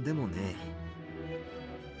張るもんでもねえ。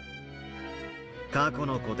過去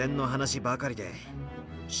の古典の話ばかりで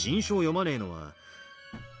新書を読まねえのは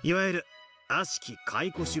いわゆる悪しき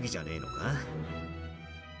解雇主義じゃねえのか。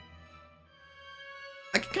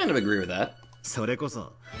 I can kind of agree with that. それこ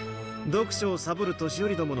そ読書をサボる年寄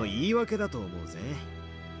りどもの言い訳だと思うぜ。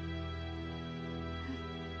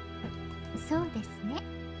そうですね。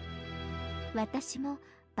私も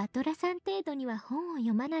バトラさん程度には本を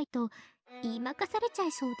読まないと言いまかされちゃ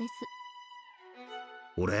いそうです。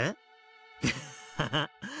俺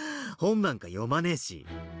本なんか読まねえし。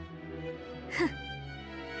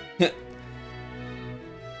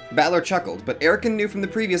Battler chuckled, but Erika knew from the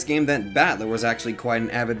previous game that Battler was actually quite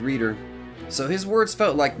an avid reader, so his words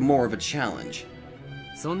felt like more of a challenge.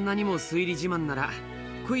 そんなにも推理自慢なら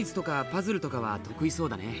クイズとかパズルとかは得意そう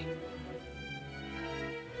だね。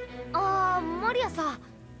マリアさ、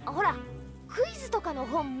ほらクイズとかの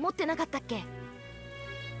本持ってなかったっけ？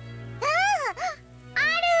あ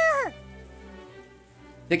る。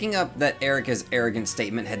 Picking up that Erika's arrogant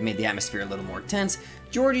statement had made the atmosphere a little more tense,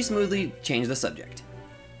 Georgie smoothly changed the subject.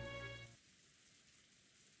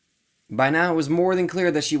 By now, it was more than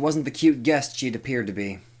clear that she wasn't the cute guest she had appeared to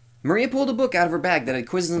be. Maria pulled a book out of her bag that had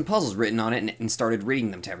quizzes and puzzles written on it and started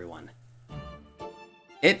reading them to everyone.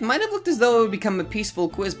 It might have looked as though it would become a peaceful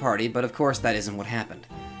quiz party, but of course that isn't what happened.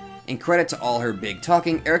 In credit to all her big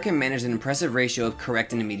talking, Erika managed an impressive ratio of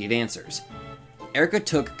correct and immediate answers. Erika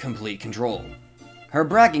took complete control. Her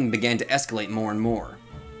bragging began to escalate more and more.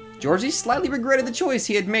 Georgie slightly regretted the choice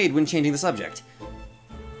he had made when changing the subject.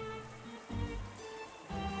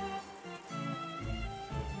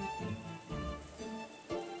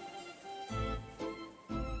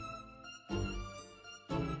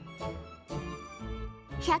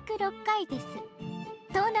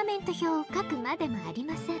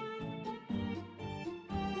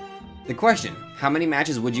 The question, how many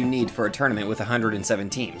matches would you need for a tournament with 107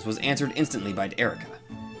 teams, was answered instantly by Erika.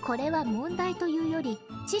 これは問題というより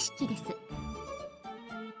知識です。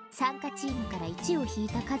参加チームから1を引い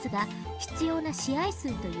た数が必要な試合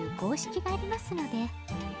数という公式がありますので、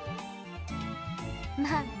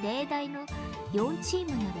まあ例題の4チー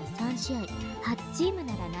ムなら3試合、8チーム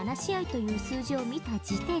なら7試合という数字を見た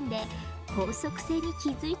時点で法則性に気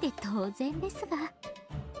づいて当然ですが。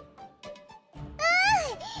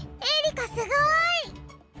エリカすごい。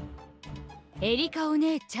エリカお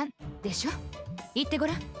姉ちゃんでしょ。言ってご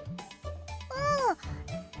らん。エリ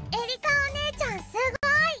カお姉ちゃんす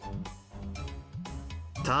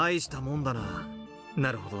ごい。大したもんだな。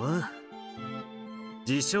なるほどな。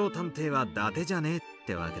自称探偵は伊達じゃねえっ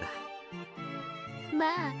てわけだ。ま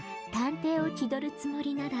あ探偵を気取るつも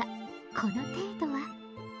りならこの程度は。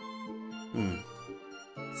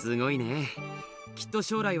すごいね。きっと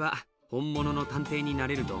将来は本物の探偵にな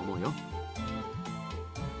れると思うよ。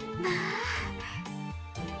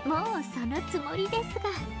まあもうそのつもりですが。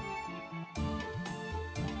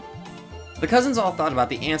The cousins all thought about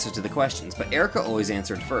the answers to the questions, but Erika always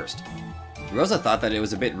answered first. Rosa thought that it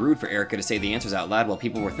was a bit rude for Erika to say the answers out loud while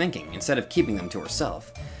people were thinking, instead of keeping them to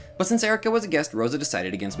herself. But since Erika was a guest, Rosa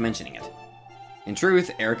decided against mentioning it. In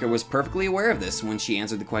truth, Erika was perfectly aware of this when she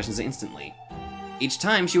answered the questions instantly. Each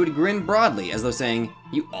time, she would grin broadly, as though saying,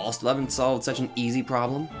 "You all still haven't solved such an easy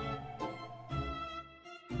problem?"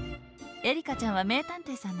 エリカちゃんは名探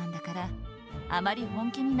偵さんなんだから、あまり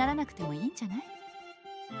本気にならなくてもいいんじゃない？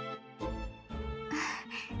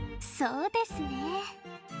そうですね。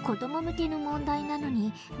子供向けの問題なの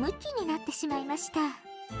にムキになってしまいました。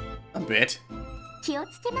A bit. 気を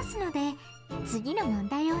つけますので、次の問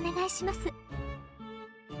題をお願いします。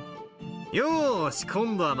よーし、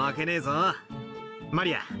今度は負けねえぞ。マ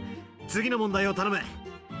リア、次の問題を頼む。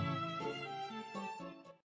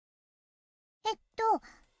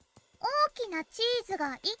大きなチーズ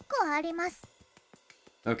が1個あります。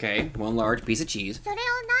Okay, one large piece of cheese. それを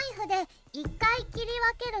ナイフで1回切り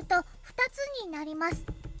分けると2つになります。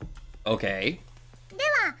Okay. で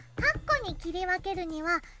は8個に切り分けるに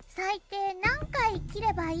は最低何回切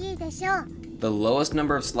ればいいでしょう？ The lowest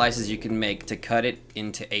number of slices you can make to cut it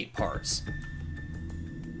into 8 parts.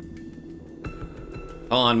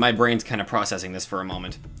 Hold on, my brain's kind of processing this for a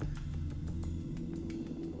moment.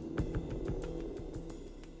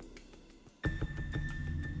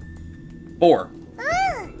 Four.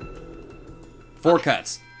 4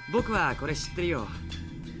 cuts. 僕はこれ知ってるよ。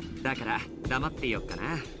だから黙ってよっか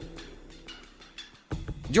な。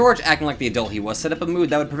George, acting like the adult he was, set up a mood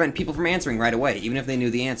that would prevent people from answering right away, even if they knew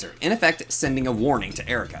the answer, in effect, sending a warning to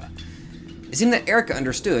Erika. It seemed that Erika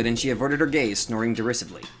understood, and she averted her gaze, snoring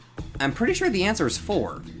derisively. I'm pretty sure the answer is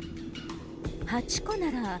 4. 8個な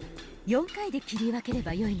ら4回で切り分けれ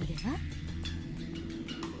ばよいのでは？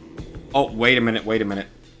 Oh, wait a minute.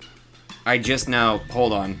 I just now...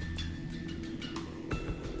 Hold on.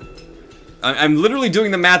 I'm literally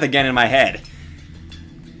doing the math again in my head.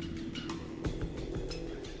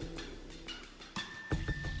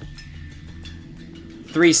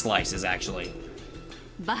 Three slices, actually.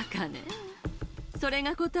 バカね。それ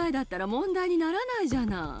が答えだったら問題にならないじゃ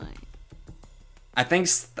ない。I think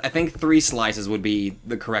three slices would be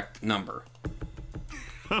the correct number.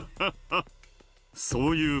 そ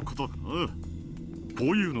ういうことだな。こ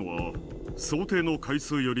ういうのは想定の回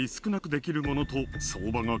数より少なくできるものと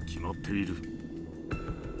相場が決まっている。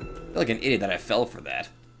I feel like an idiot that I fell for that.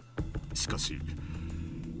 しかし、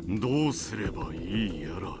どうすればいいや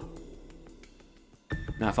ら。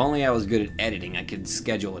Now, if only I was good at editing, I could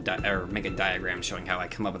schedule or make a diagram showing how I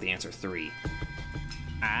come up with the answer 3.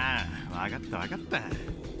 ああ、わかったわかった。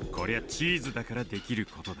こりゃチーズだからできる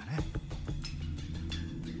ことだね。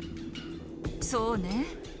そうね。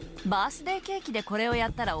バースデーケーキでこれをや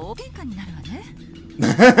ったら大喧嘩になるわ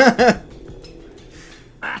ね。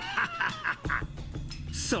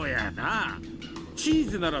そやな。チ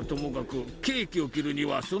ーズならともかくケーキを切るに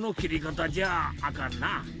はその切り方じゃあかん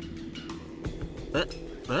な。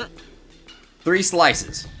Three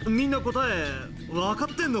slices. みんな答え分か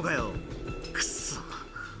ってんのかよ。くそ、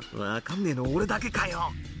分かんねえの俺だけか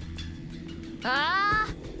よ。あ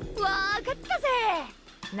ー、わかったぜ。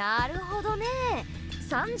なるほどね。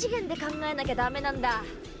3次元で考えなきゃダメなんだ。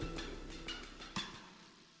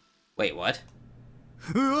Wait, what?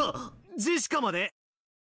 うわ、ジェシカまで。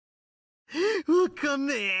わかん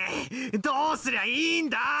ねえ。どうすりゃいいん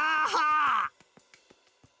だ。マ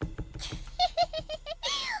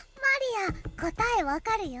リア、答えわ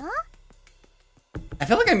かるよ。I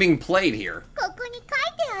feel like I'm being played here. ここに書い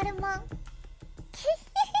てあるもん。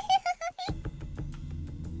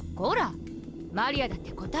ほら、マリアだっ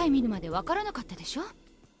て答え見るまでわからなかったでしょ。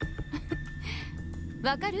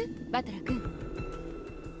わかる？バトラ君。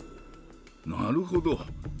なるほど。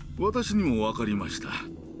私にもわかりました。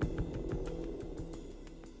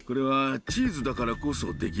これはチーズだからこ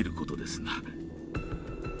そできることですな。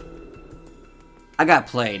I got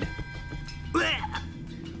played.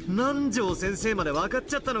 南條先生まで分かっ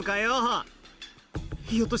ちゃったのかよ。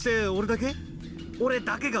ひょっとして俺だけ？俺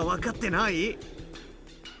だけが分かってない？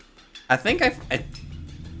 I think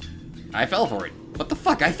I fell for it. What the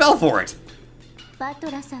fuck? I fell for it. バ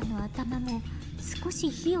トラさんの頭も少し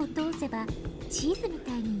火を通せばチーズみ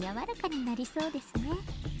たいに柔らかになりそうですね。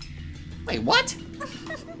Wait, what?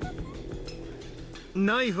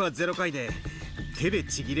 ナイフは0回で手で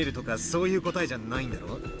ちぎれるとかそういう答えじゃないんだ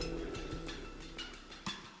ろ？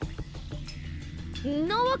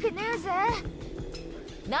なわけねえぜ。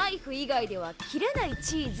ナイフ以外では切れない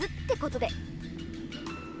チーズってことで。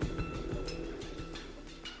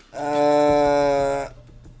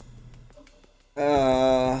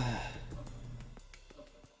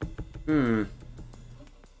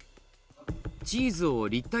チーズを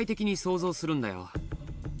立体的に想像するんだよ。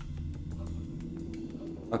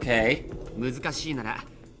Okay. 難しいなら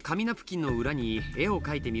紙ナプキンの裏に絵を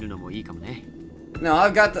描いてみるのもいいかもね。No,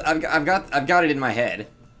 I've got it in my head.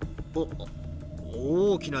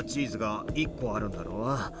 大きなチーズが1個あるんだ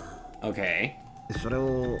ろう。Okay. それ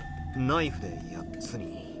をナイフで8つ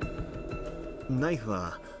に。ナイフ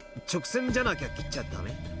は直線じゃなきゃ切っちゃダ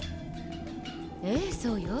メ？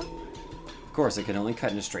そうよ。Of course, it can only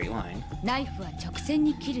cut in a straight line. ナイフは直線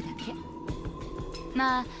に切るだけ。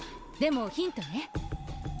まあ、でもヒントね。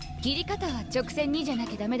切り方は直線にじゃな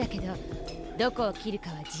きゃダメだけど、どこを切る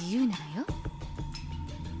かは自由なのよ。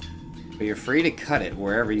But you're free to cut it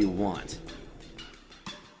wherever you want.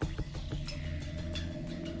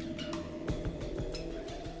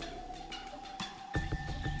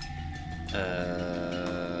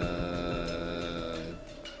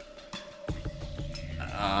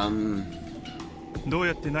 Um... どう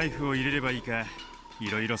やってナイフを入れればいいか、い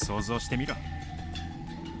ろいろ想像してみろ。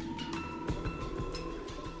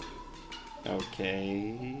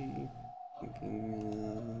Okay.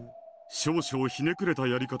 少々ひねくれた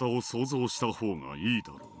やり方を想像した方がいい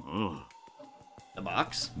だろうな。The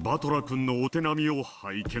box? バトラ君のお手並みを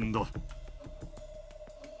拝見だ。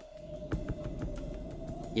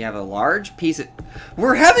You have a large piece of...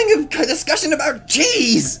 We're having a discussion about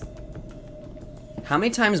cheese! How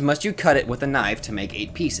many times must you cut it with a knife to make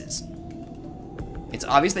 8 pieces? It's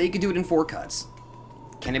obvious that you could do it in 4 cuts.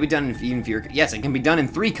 Can it be done in even fewer... Yes, it can be done in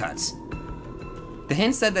 3 cuts. The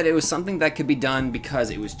hint said that it was something that could be done because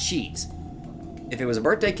it was cheese. If it was a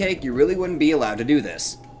birthday cake, you really wouldn't be allowed to do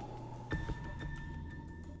this.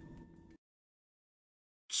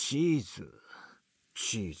 チ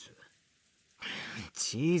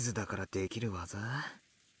ーズだからできる技？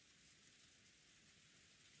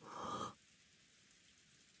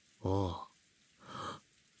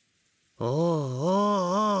おおおお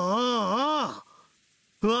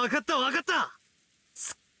おお、わかったわかった。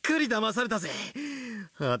すっかり騙されたぜ。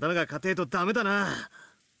頭が固えとダメだな。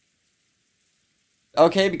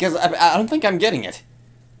Okay, because I don't think I'm getting it.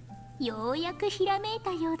 ようやくひらめい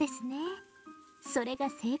たようですね。それ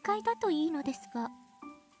が正解だといいのですが。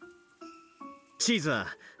チーズは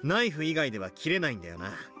ナイフ以外では切れないんだよ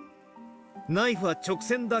な。ナイフは直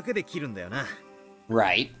線だけで切るんだよな。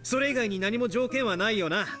Right. それ以外に何も条件はないよ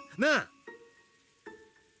な。なあ。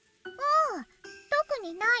特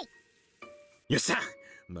にない。よっしゃ、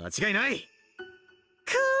間違いない。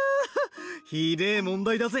くー、ひでえ問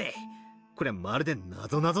題だぜ。これはまるで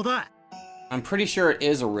謎々だ。I'm pretty sure it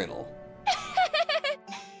is a riddle.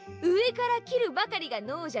 上から切るばかりが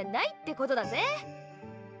脳じゃないってことだぜ。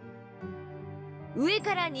上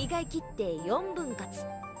から2回切って4分割。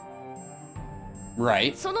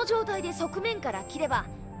Right. その状態で側面から切れば、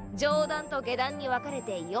上段と下段に分かれ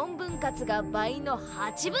て4分割が倍の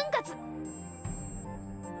8分割。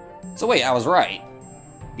So wait, I was right.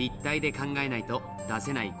 立体で考えないと出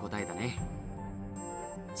せない答えだね。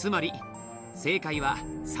つまり正解は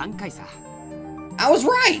3回さ。I was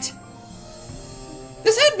right!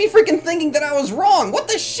 This had me freaking thinking that I was wrong!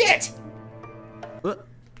 What the shit?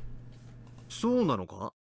そうなの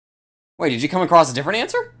か? Wait, did you come across a different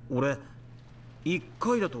answer? 俺、1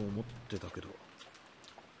回だと思ってたけど。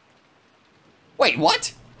Wait,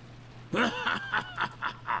 what?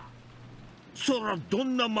 そらど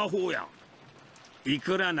んな魔法や。い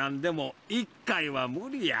くらなんでも1回は無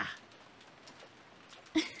理や。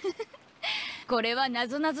これは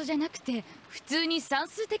謎々じゃなくて普通に算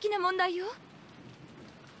数的な問題よ。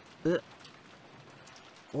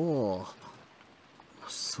おお、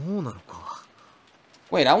そうなのか。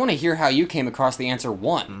Wait, I want to hear how you came across the answer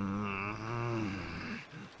 1.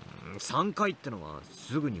 3回ってのは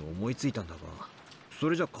すぐに思いついたんだが、そ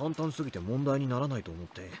れじゃ簡単すぎて問題にならないと思っ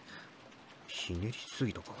てひねりす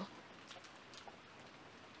ぎたか。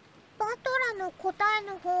バトラの答え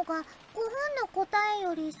の方が5分の答え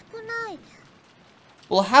より少ない。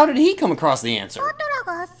Well, how did he come across the answer? バト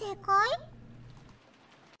ラが正解？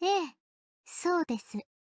ええ、そうです。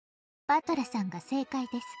バトラさんが正解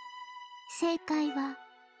です。正解は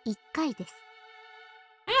1回です。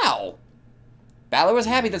How? Balor was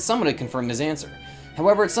happy that someone had confirmed his answer.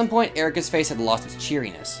 However, at some point, Erika's face had lost its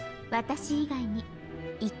cheeriness. 私以外に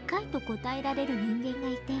1回と答えられる人間が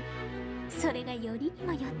いて、それがよりに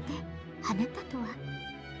もよってあなたとは。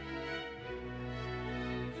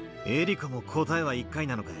エリカも答えは1回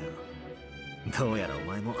なのかよ。どうやらお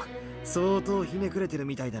前も相当ひねくれてる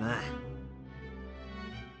みたいだな。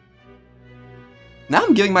Now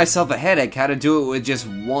I'm giving myself a headache how to do it with just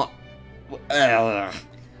one.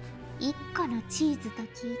 1個のチーズと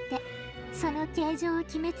聞いて、その形状を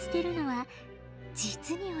決めつけるのは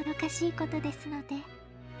実に愚かしいことですので。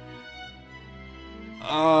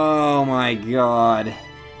Oh my god.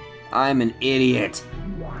 I'm an idiot.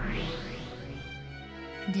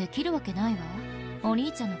 できるわけないわ。お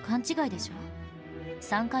兄ちゃんの勘違いでしょ。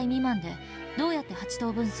3回未満でどうやって8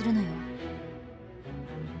等分するのよ。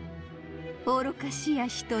愚かしや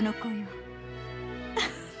人の子よ。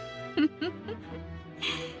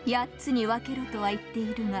8つに分けろとは言って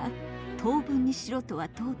いるが、等分にしろとは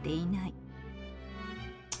問うていない。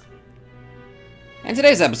And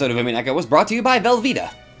today's episode of Umineko was brought to you by Velveeta.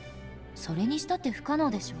 それにしたって不可能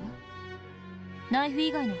でしょ。ナイフ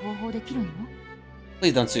以外の方法で切るの？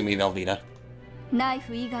 Please don't sue me, Velveeta. ナイ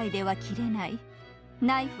フ以外では切れない。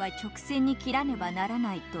ナイフは直線に切らねばなら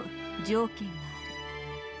ないと条件があ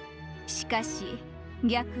る。しかし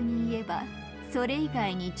逆に言えばそれ以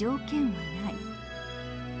外に条件はない。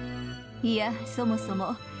いや、そもそ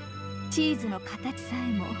もチーズの形さ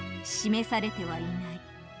えも示されてはいない。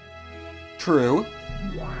 True.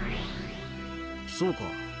 そうか。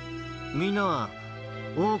みんなは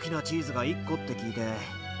大きなチーズが1個って聞いて、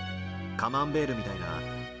カマンベールみたいな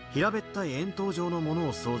平べったい円筒状のもの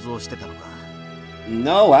を想像してたのか。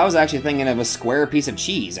 No, I was actually thinking of a square piece of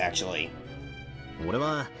cheese, actually. 俺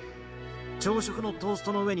は朝食のトース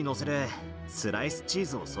トの上に乗せるスライスチー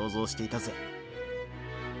ズを想像していたぜ。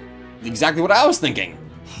 Exactly what I was thinking.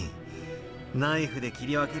 ナイフで切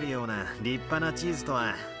り分けるような立派なチーズと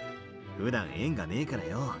は普段縁がねえから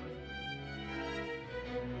よ。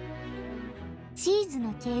チーズ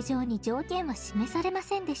の形状に条件は示されま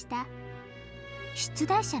せんでした。出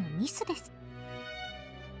題者のミスです。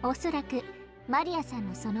おそらくマリアさん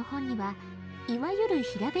のその本にはいわゆる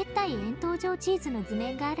平べったい円筒状チーズの図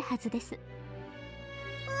面があるはずです。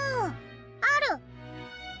ある。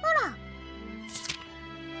ほら。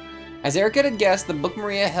 As Erika had guessed, the book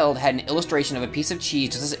Maria held had an illustration of a piece of cheese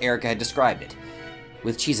just as Erika had described it.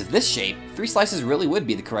 With cheese of this shape, 3 slices really would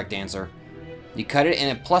be the correct answer. You cut it in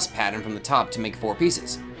a plus pattern from the top to make 4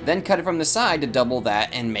 pieces, then cut it from the side to double that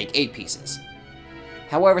and make 8 pieces.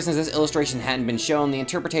 However, since this illustration hadn't been shown, the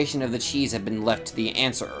interpretation of the cheese had been left to the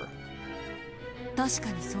answerer. 確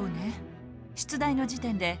かにそうね。出題の時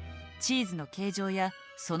点でチーズの形状や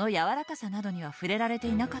その柔らかさなどには触れられて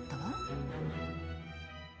いなかったわ。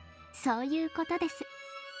そういうことです。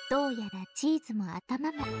どうやらチーズも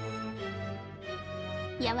頭も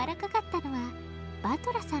柔らかかったのはバ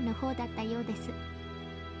トラさんの方だったようです。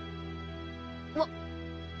わ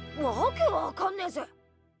けわかんねえぜ。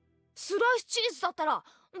スライスチーズだったら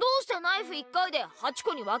どうしてナイフ1回で8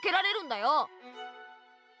個に分けられるんだよ。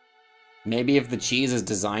Maybe if the cheese is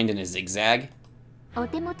designed in a zigzag? お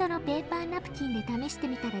手元のペーパーナプキンで試して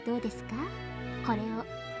みたらどうですか？これを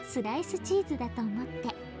スライスチーズだと思って。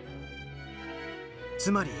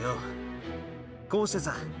つまりよ、こうして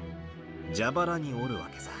さ、蛇腹に折るわ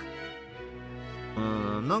けさ。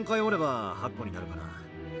何回折れば8個になるかな。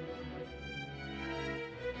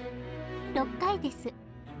6回です。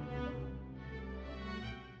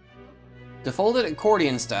To fold it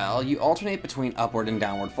accordion style, you alternate between upward and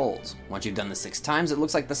downward folds. Once you've done this 6 times, it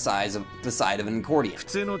looks like the side of an accordion. 普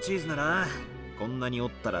通のチーズならこんなに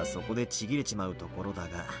折ったらそこでちぎれちまうところだ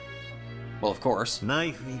が。Well, of course. ナ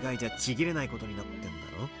イフ以外じゃちぎれないことになってんだ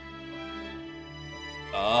ろ。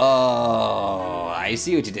Oh, I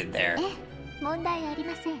see what you did there. 問題あり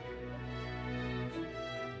ません。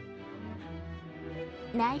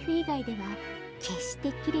ナイフ以外では決し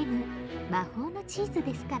て切れぬ魔法のチーズ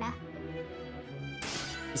ですから。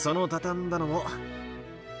その畳んだのも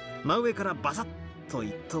真上からバサッと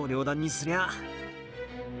一刀両断にすりゃ。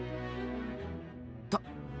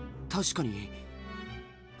確かに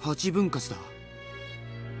8分割だ。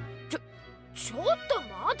ちょっと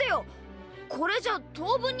待てよ。これじゃ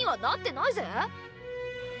等分にはなってないぜ。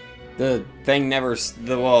The thing never...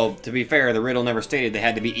 well, to be fair, the riddle never stated they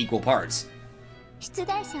had to be equal parts. 出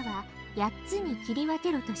題者は8つに切り分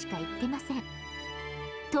けろとしか言ってません。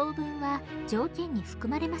等分は条件に含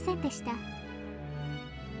まれませんでした。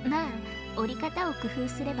まあ折り方を工夫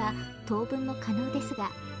すれば等分も可能ですが、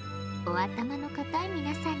お頭の固い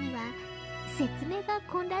皆さんには説明が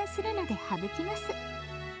混乱するので省きます。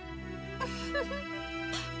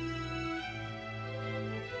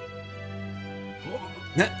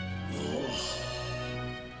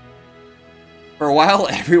For a while,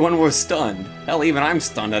 everyone was stunned. Hell, even I'm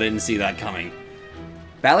stunned I didn't see that coming.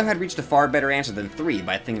 Balor had reached a far better answer than 3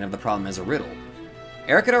 by thinking of the problem as a riddle.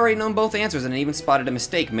 Eric had already known both answers and even spotted a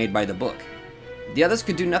mistake made by the book. The others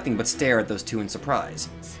could do nothing but stare at those two in surprise.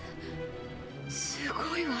 す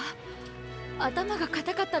ごいわ。頭が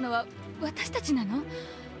硬かったのは私たちなの？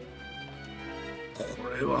こ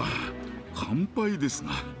れは乾杯です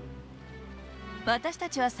な。私た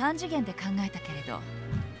ちは3次元で考えたけれど、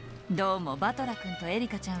どうもバトラ君とエリ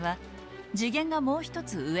カちゃんは次元がもう一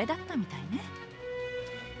つ上だったみたいね。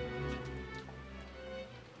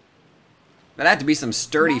That had to be some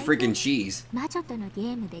sturdy freaking cheese. 魔女とのゲ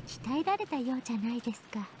ームで鍛えられたようじゃないです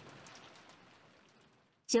か。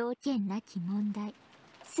条件なき問題、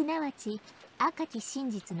すなわち赤き真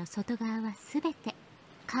実の外側はすべて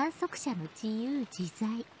観測者の自由自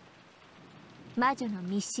在。魔女の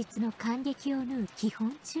密室の感激を縫う基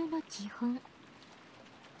本中の基本。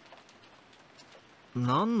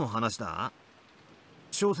何の話だ？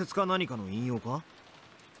小説か何かの引用か？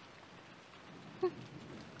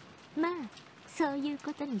まあそういう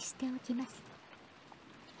ことにしておきます。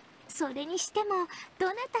それにしてもど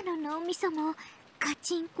なたの脳みそもカ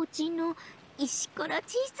チンコチンの石ころチー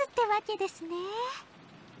ズってわけですね。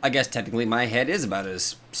I guess technically my head is about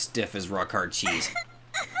as stiff as rock hard cheese.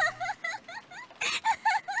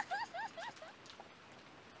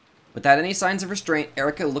 Without any signs of restraint,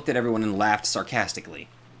 Erika looked at everyone and laughed sarcastically.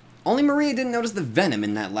 Only Maria didn't notice the venom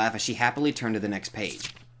in that laugh as she happily turned to the next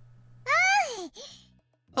page.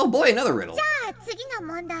 Oh boy, another riddle. じゃあ次の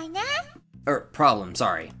問題ね。Problem,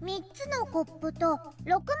 sorry. 3つのコップと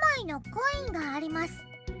6枚のコインがあります。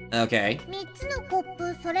Okay. 3つのコッ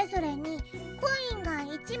プそれぞれにコインが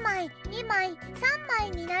1枚、2枚、3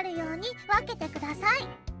枚になるように分けてください。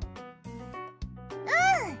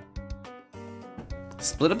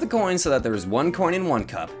Split up the coins so that there is 1 coin in one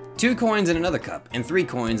cup, 2 coins in another cup, and 3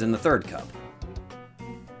 coins in the third cup.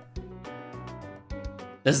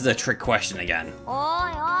 This is a trick question again. お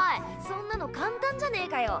いおい、そんなの簡単じゃねえ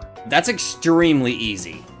かよ。That's extremely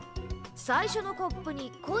easy. 最初のコップ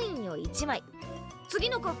にコインを1枚、次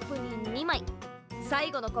のコップに2枚、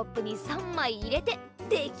最後のコップに3枚入れて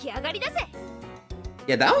出来上がりだぜ。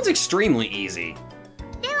Yeah, that one's extremely easy.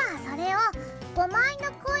 ではそれを5 5枚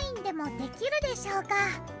のコインでもできるでしょうか。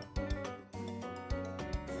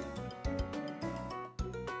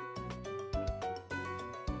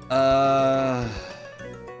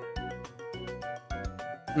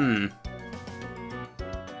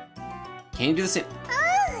Can you do the same?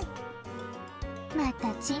 ま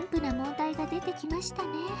た陳腐な問題が出てきましたね。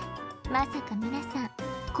まさか皆さん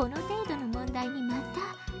この程度の問題にまた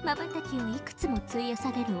瞬きをいくつも費や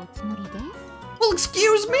されるおつもりで？ Well,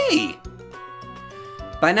 excuse me!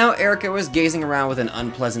 By now, Erika was gazing around with an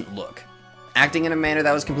unpleasant look, acting in a manner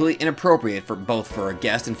that was completely inappropriate for both for a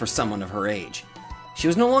guest and for someone of her age. She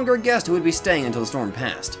was no longer a guest who would be staying until the storm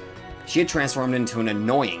passed. She had transformed into an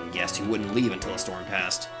annoying guest who wouldn't leave until the storm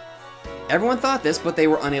passed. Everyone thought this, but they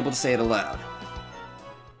were unable to say it aloud.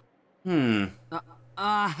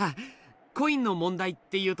 コインの問題っ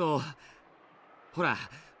ていうと、ほら、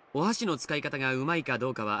お箸の使い方がうまいかど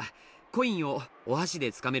うかは、コインをお箸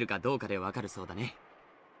で掴めるかどうかでわかるそうだね。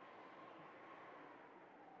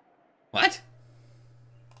What?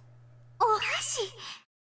 お箸。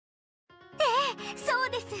そう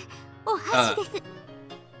です。お箸です。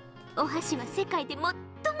お箸は世界で最も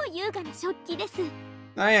優雅な食器です。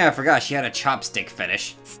Oh yeah, I forgot she had a chopstick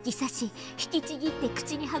fetish. 突き刺し、引きちぎって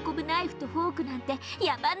口に運ぶナイフとフォークなんて野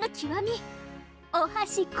蛮の極み。お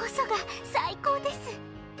箸こそが最高です。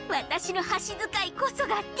私の箸使いこそ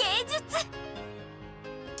が芸術。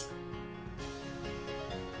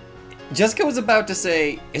Jessica was about to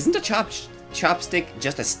say, isn't a chopstick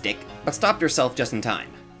just a stick? But stopped herself just in time.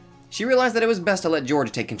 She realized that it was best to let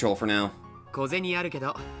George take control for now. 小銭あるけ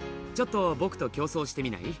ど、ちょっと僕と競争して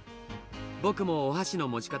みない？僕もお箸の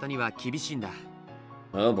持ち方には厳しいんだ。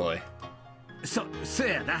Oh boy. そ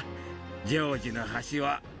やな。ジョージの箸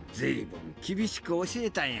は随分厳しく教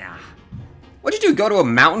えたんや。What'd you do, go to a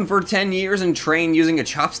mountain for 10 years and train using a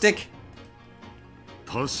chopstick?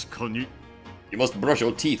 確かに。You must brush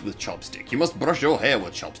your teeth with chopstick. You must brush your hair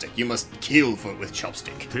with chopstick. You must kill food with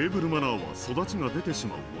chopstick. テーブルマナーは育ちが出てし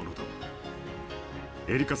まうものだ。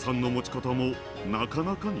エリカさんの持ち方もなか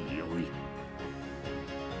なかに良い。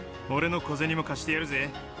俺の小銭も貸してやるぜ。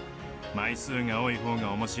枚数が多い方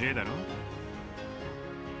が面白いだろ。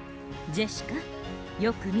ジェシカ、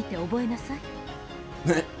よく見て覚えなさい。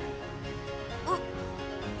う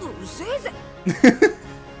せえぜ。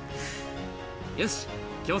よし、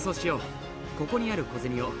競争しよう。ここにある小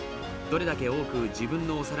銭をどれだけ多く自分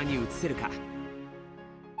のお皿に移せるか。望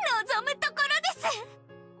むところです。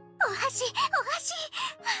お箸、お箸。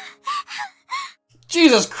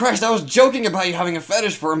Jesus Christ, I was joking about you having a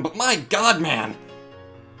fetish for him, but my god, man!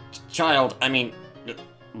 Child, I mean,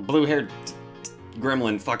 blue-haired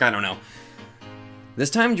gremlin, fuck, I don't know.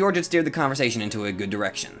 This time, George had steered the conversation into a good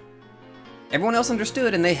direction. Everyone else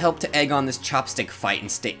understood, and they helped to egg on this chopstick fight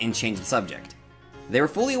and change the subject. They were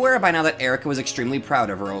fully aware by now that Erika was extremely proud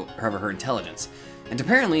of her intelligence, and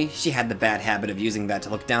apparently, she had the bad habit of using that to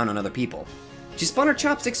look down on other people. She spun her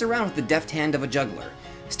chopsticks around with the deft hand of a juggler,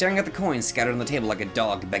 staring at the coins scattered on the table like a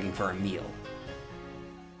dog begging for a meal.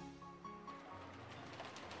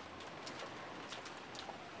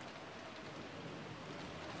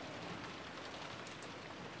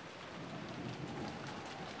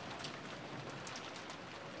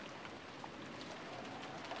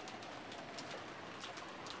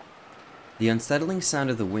 The unsettling sound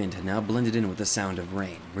of the wind had now blended in with the sound of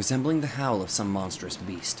rain, resembling the howl of some monstrous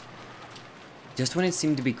beast. Just when it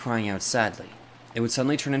seemed to be crying out sadly, it would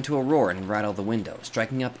suddenly turn into a roar and rattle the window,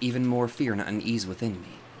 striking up even more fear and unease within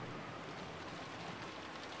me.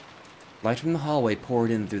 Light from the hallway poured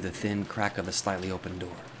in through the thin crack of the slightly open door,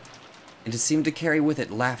 and it seemed to carry with it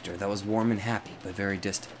laughter that was warm and happy, but very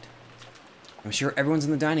distant. I'm sure everyone's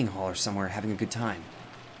in the dining hall or somewhere having a good time.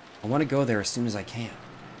 I want to go there as soon as I can.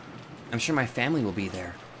 I'm sure my family will be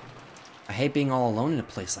there. I hate being all alone in a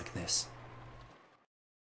place like this.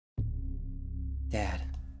 Dad.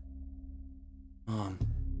 Mom.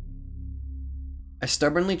 I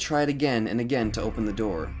stubbornly tried again and again to open the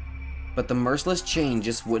door, but the merciless chain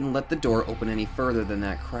just wouldn't let the door open any further than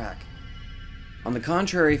that crack. On the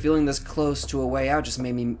contrary, feeling this close to a way out just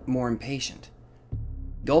made me more impatient.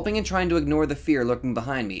 Gulping and trying to ignore the fear lurking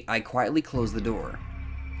behind me, I quietly closed the door.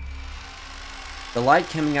 The light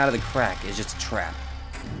coming out of the crack is just a trap.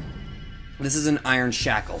 This is an iron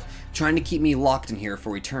shackle, trying to keep me locked in here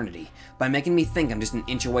for eternity, by making me think I'm just an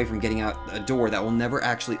inch away from getting out a door that will never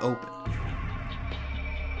actually open.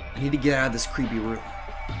 I need to get out of this creepy room,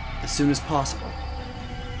 as soon as possible.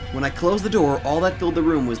 When I closed the door, all that filled the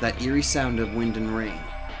room was that eerie sound of wind and rain.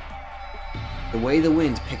 The way the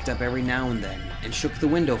wind picked up every now and then, and shook the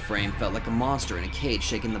window frame felt like a monster in a cage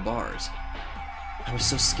shaking the bars. I was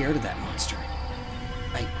so scared of that monster.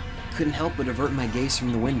 I couldn't help but avert my gaze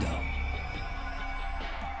from the window.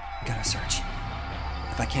 Gotta search.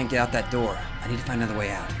 If I can't get out that door, I need to find another way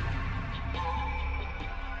out.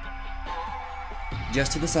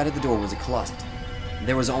 Just to the side of the door was a closet.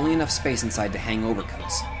 There was only enough space inside to hang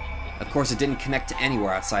overcoats. Of course, it didn't connect to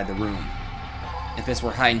anywhere outside the room. If this were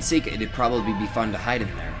hide and seek, it'd probably be fun to hide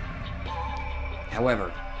in there.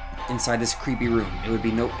 However, inside this creepy room, it would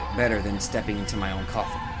be no better than stepping into my own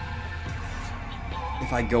coffin.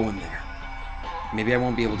 If I go in there, maybe I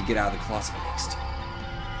won't be able to get out of the closet next.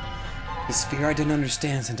 This fear I didn't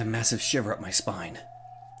understand sent a massive shiver up my spine,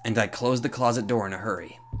 and I closed the closet door in a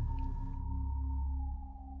hurry.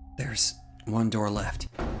 There's one door left.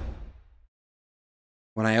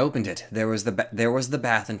 When I opened it, there was the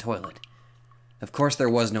bath and toilet. Of course, there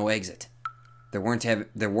was no exit. There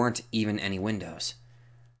weren't even any windows.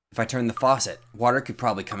 If I turned the faucet, water could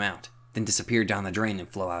probably come out, then disappear down the drain and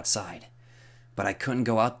flow outside. But I couldn't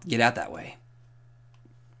get out that way.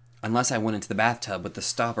 Unless I went into the bathtub with the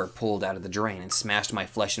stopper pulled out of the drain and smashed my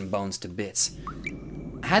flesh and bones to bits.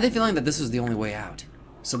 I had the feeling that this was the only way out,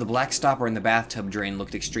 so the black stopper in the bathtub drain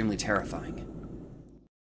looked extremely terrifying.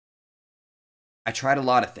 I tried a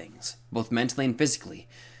lot of things, both mentally and physically,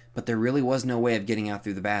 but there really was no way of getting out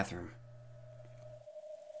through the bathroom.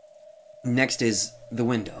 Next is the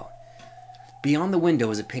window. Beyond the window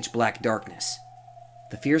is a pitch black darkness.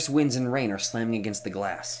 The fierce winds and rain are slamming against the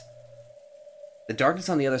glass. The darkness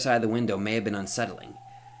on the other side of the window may have been unsettling,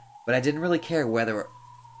 but I didn't really care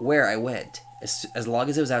where I went, as long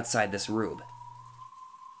as it was outside this room.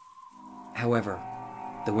 However,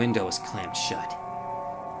 the window was clamped shut.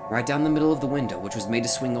 Right down the middle of the window, which was made to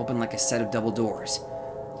swing open like a set of double doors,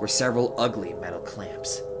 were several ugly metal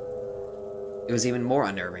clamps. It was even more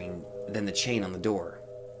unnerving than the chain on the door,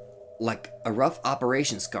 like a rough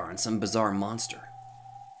operation scar on some bizarre monster.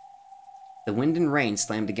 The wind and rain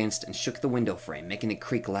slammed against and shook the window frame, making it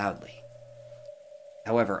creak loudly.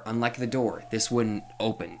 However, unlike the door, this wouldn't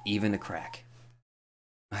open even a crack.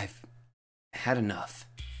 I've had enough.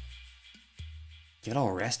 Get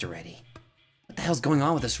all rest already. What the hell's going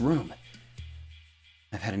on with this room?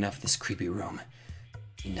 I've had enough of this creepy room.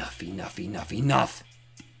 Enough, enough, enough, enough!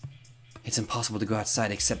 It's impossible to go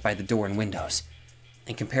outside except by the door and windows.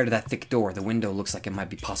 And compared to that thick door, the window looks like it might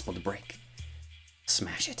be possible to break.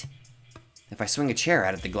 Smash it. If I swing a chair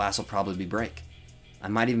at it, the glass will probably break. I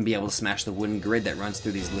might even be able to smash the wooden grid that runs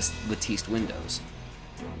through these latticed windows.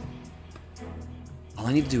 All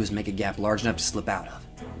I need to do is make a gap large enough to slip out of.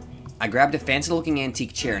 I grabbed a fancy-looking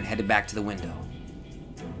antique chair and headed back to the window.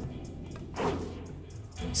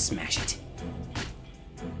 Smash it.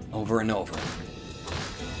 Over and over.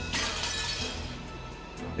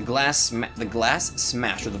 The glass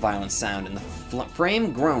smashed with a violent sound, and the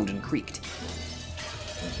frame groaned and creaked.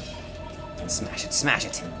 Smash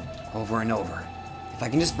it. Over and over. If I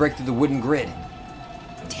can just break through the wooden grid.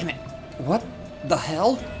 Damn it. What the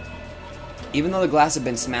hell? Even though the glass had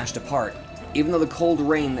been smashed apart, even though the cold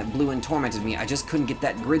rain that blew and tormented me, I just couldn't get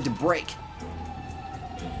that grid to break.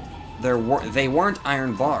 They weren't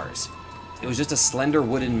iron bars. It was just a slender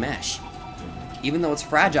wooden mesh. Even though it's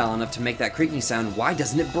fragile enough to make that creaking sound, why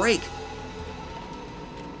doesn't it break?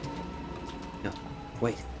 No,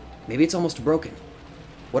 wait. Maybe it's almost broken.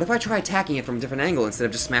 What if I try attacking it from a different angle instead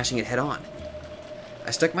of just smashing it head on?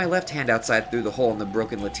 I stuck my left hand outside through the hole in the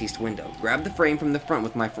broken latticed window, grabbed the frame from the front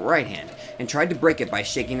with my right hand, and tried to break it by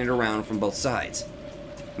shaking it around from both sides.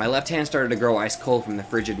 My left hand started to grow ice cold from the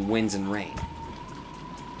frigid winds and rain.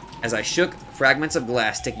 As I shook, fragments of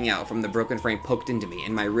glass sticking out from the broken frame poked into me,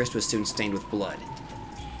 and my wrist was soon stained with blood.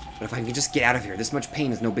 But if I can just get out of here, this much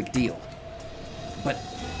pain is no big deal. But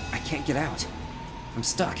I can't get out. I'm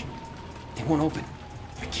stuck. It won't open.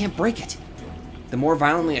 I can't break it. The more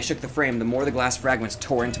violently I shook the frame, the more the glass fragments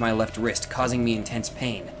tore into my left wrist, causing me intense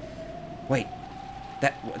pain. Wait,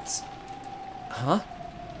 what's... Huh?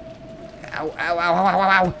 Ow, ow, ow, ow,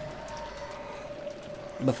 ow, ow!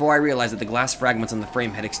 Before I realized that the glass fragments on the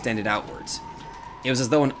frame had extended outwards. It was as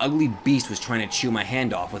though an ugly beast was trying to chew my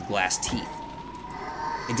hand off with glass teeth.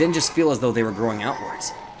 It didn't just feel as though they were growing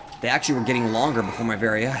outwards. They actually were getting longer before my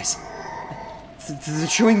very eyes. They're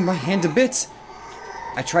chewing my hand to bits!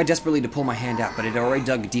 I tried desperately to pull my hand out, but it had already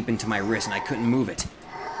dug deep into my wrist and I couldn't move it.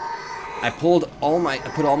 I put all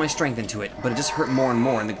my strength into it, but it just hurt more and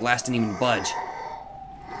more and the glass didn't even budge.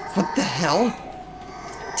 What the hell?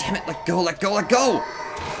 Damn it, let go, let go, let go!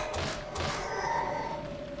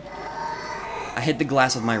 I hit the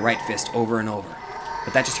glass with my right fist over and over,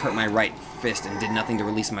 but that just hurt my right fist and did nothing to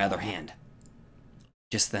release my other hand.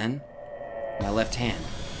 Just then, my left hand,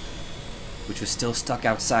 which was still stuck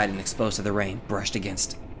outside and exposed to the rain, brushed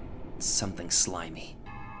against something slimy.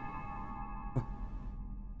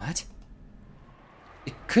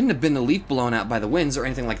 couldn't have been the leaf blown out by the winds or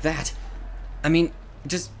anything like that. I mean, it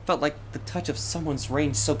just felt like the touch of someone's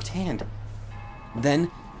rain-soaked hand. Then,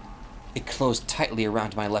 it closed tightly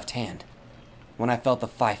around my left hand. When I felt the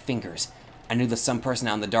 5 fingers, I knew that some person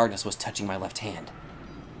out in the darkness was touching my left hand.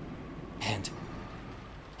 And,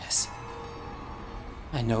 yes,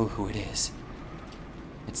 I know who it is.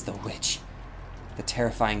 It's the witch. The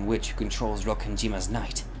terrifying witch who controls Rokkanjima's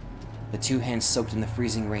night. The 2 hands soaked in the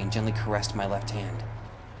freezing rain gently caressed my left hand.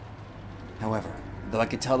 However, though I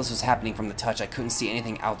could tell this was happening from the touch, I couldn't see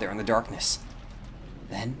anything out there in the darkness.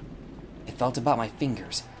 Then, it felt about my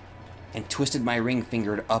fingers, and twisted my ring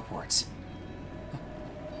finger upwards.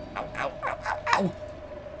 Ow, ow, ow, ow, ow!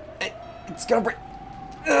 It's gonna break!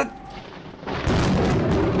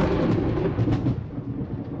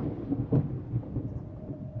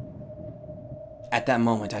 At that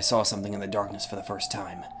moment, I saw something in the darkness for the first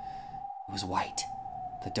time. It was white.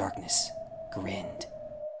 The darkness grinned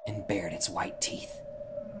and bared its white teeth.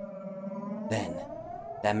 Then,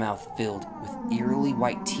 that mouth filled with eerily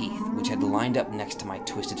white teeth, which had lined up next to my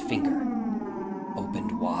twisted finger,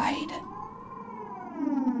 opened wide.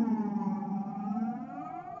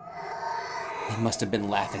 It must have been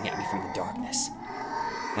laughing at me from the darkness.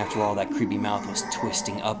 After all, that creepy mouth was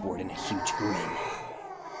twisting upward in a huge grin.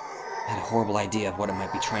 I had a horrible idea of what it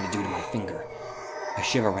might be trying to do to my finger. A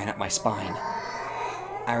shiver ran up my spine.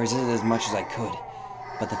 I resisted as much as I could,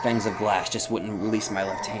 but the fangs of glass just wouldn't release my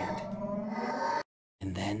left hand.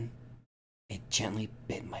 And then, it gently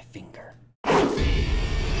bit my finger.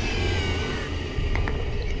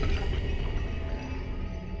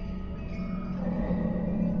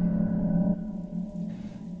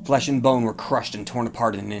 Flesh and bone were crushed and torn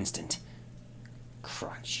apart in an instant.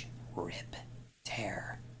 Crunch, rip,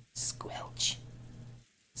 tear, squelch,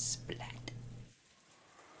 splat.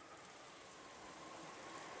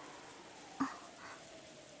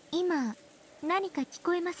 今、何か聞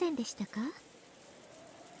こえませんでしたか？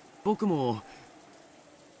僕も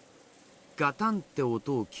ガタンって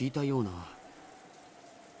音を聞いたような。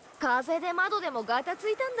風で窓でもガタつ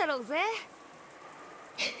いたんだろうぜ。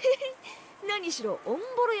何しろオンボ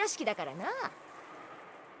ロ屋敷だからな。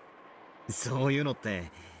そういうのっ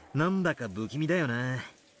てなんだか不気味だよな。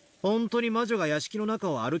本当に魔女が屋敷の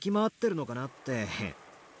中を歩き回ってるのかなって。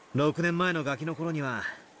6年前のガキの頃には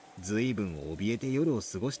随分怯えて夜を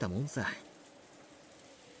過ごしたもんさ。いる！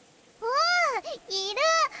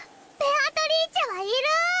ベアトリーチェはいる！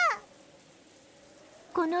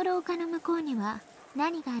この廊下の向こうには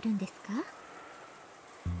何があるんですか？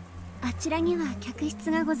あちらには客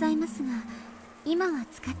室がございますが、今は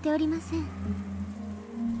使っておりません。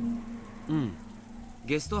うん、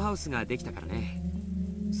ゲストハウスができたからね。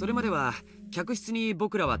それまでは客室に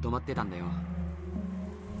僕らは泊まってたんだよ。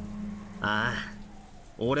ああ、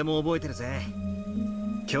俺も覚えてるぜ。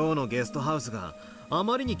今日のゲストハウスがあ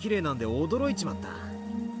まりに綺麗なんで驚いちまった。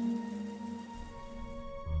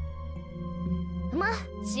まあ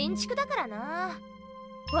新築だからな。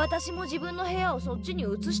私も自分の部屋をそっちに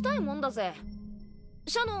移したいもんだぜ。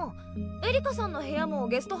シャノン、エリカさんの部屋も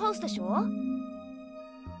ゲストハウスでしょ？はい、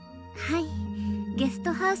ゲス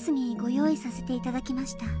トハウスにご用意させていただきま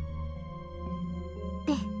した。で、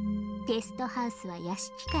ゲストハウスは屋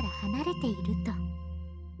敷から離れていると。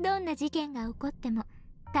どんな事件が起こっても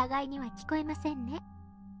互いには聞こえませんね。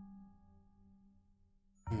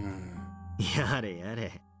やれや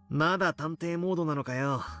れ、まだ探偵モードなのか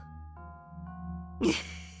よ。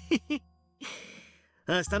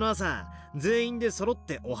明日の朝全員で揃っ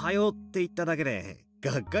ておはようって言っただけで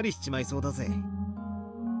がっかりしちまいそうだぜ。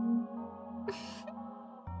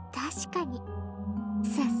確かに、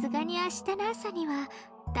さすがに明日の朝には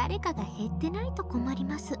誰かが減ってないと困り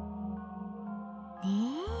ますね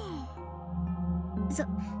え。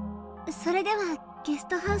それではゲス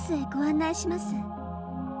トハウスへご案内します。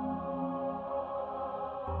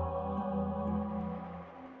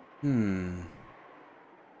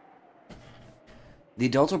The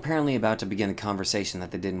adults were apparently about to begin a conversation that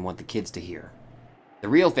they didn't want the kids to hear. The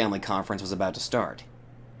real family conference was about to start.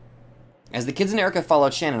 As the kids and Erika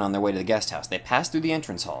followed Shannon on their way to the guest house, they passed through the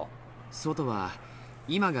entrance hall. 外は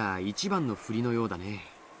今が一番の振りのようだね。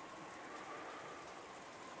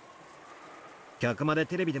客まで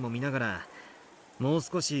テレビでも見ながら、もう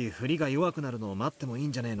少し振りが弱くなるのを待ってもいい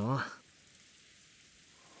んじゃねえの？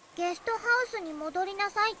ゲストハウスに戻りな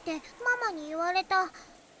さいってママに言われた。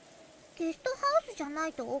ゲストハウスじゃな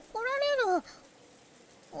いと怒られる。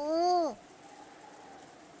おお。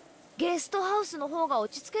ゲストハウスの方が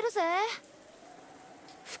落ち着けるぜ。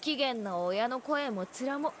不機嫌な親の声も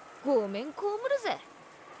面もごめん被るぜ。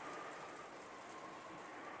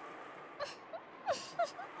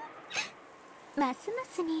ますま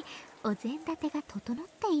すにお膳立てが整っ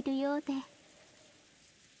ているようで。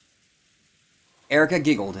Erika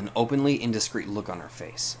giggled, an openly indiscreet look on her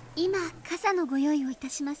face. 今傘のご用意をいた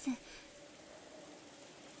します。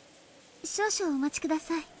少々お待ちくだ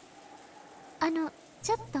さい。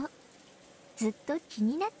ちょっとずっと気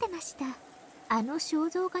になってました。あの肖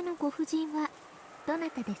像画のご婦人はどな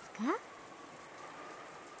たですか？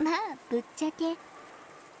まあぶっちゃけ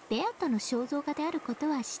ベアとの肖像画であること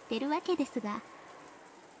は知ってるわけですが、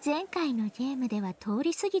前回のゲームでは通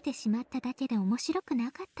り過ぎてしまっただけで面白く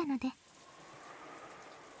なかったので。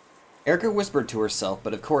Erika whispered to herself,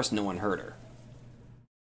 but of course no one heard her.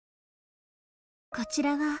 こち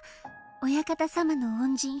らは親方様の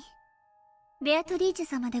恩人ベアトリーチェ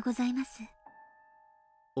様でございます。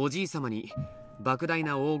おじい様に莫大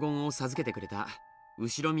な黄金を授けてくれた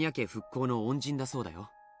後宮家復興の恩人だそうだよ。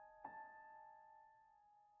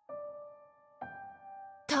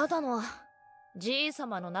ただのじい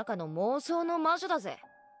様の中の妄想の魔女だぜ。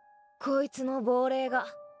こいつの亡霊が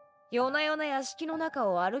夜な夜な屋敷の中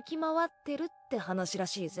を歩き回ってるって話ら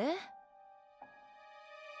しいぜ。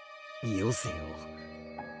よせよ。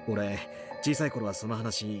俺小さい頃はその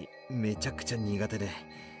話めちゃくちゃ苦手で、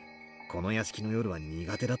この屋敷の夜は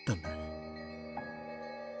苦手だったんだ。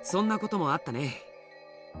そんなこともあったね。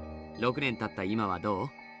6年経った今はどう？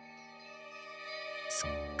す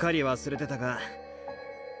っかり忘れてたが、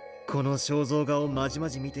この肖像画をまじま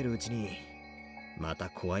じ見てるうちにまた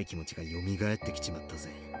怖い気持ちが蘇ってきちまったぜ。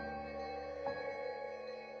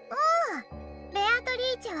おう、ベアトリ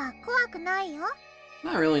ーチェは怖くないよ。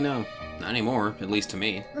Not really, no. Not anymore, at least to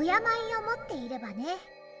me. 敬いを持っていればね。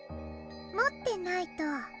持ってないとね、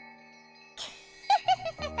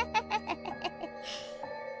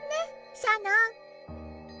シャ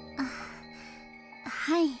ノン。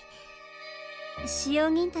はい。使用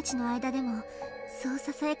人たちの間でもそう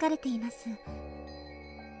ささやかれています。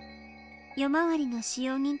夜回りの使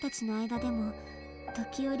用人たちの間でも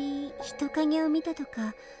時折人影を見たと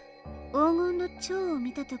か黄金の蝶を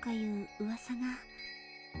見たとかいう噂が。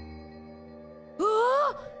うわ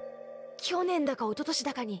あ、去年だか一昨年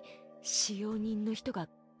だかに使用人の人が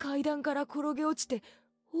階段から転げ落ちて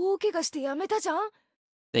大怪我してやめたじゃん。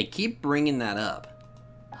 They keep bringing that up.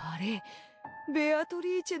 あれベアト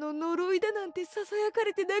リーチェの呪いだなんてささやか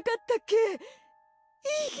れてなかったっけ？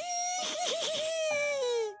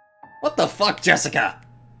 What the fuck, Jessica?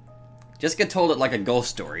 Jessica told it like a ghost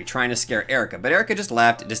story, trying to scare Erika, but Erika just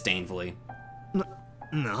laughed disdainfully.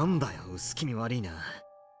 なんだよ、薄気味悪いな。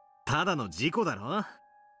ただの事故だろ？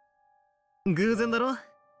偶然だろ？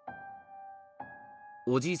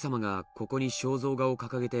おじい様がここに肖像画を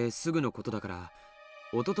掲げてすぐのことだから、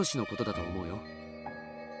一昨年のことだと思うよ。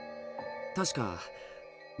確か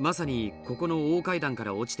まさにここの大階段か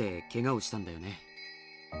ら落ちて怪我をしたんだよね。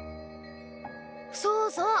そ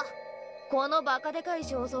うそう、このバカでかい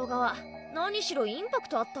肖像画は何しろインパク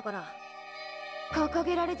トあったから。掲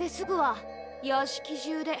げられてすぐは屋敷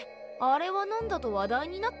中であれはなんだと話題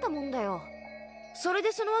になったもんだよ。それ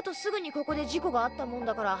でその後すぐにここで事故があったもん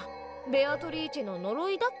だから、ベアトリーチェの呪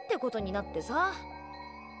いだってことになってさ。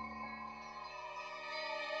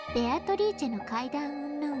ベアトリーチェの階段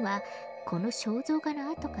云々はこの肖像画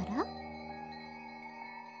の後から？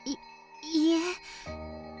いえ、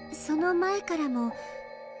その前からも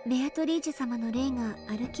ベアトリーチェ様の霊が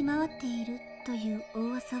歩き回っているという大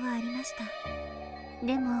噂はありました。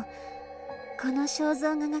でもこの肖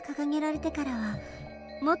像画が掲げられてからは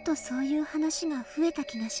もっとそういう話が増えた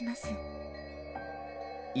気がします。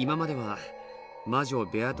今までは魔女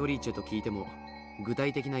ベアトリーチェと聞いても具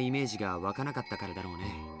体的なイメージが湧かなかったからだろうね。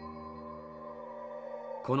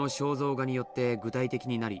この肖像画によって具体的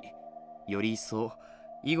になり、より一層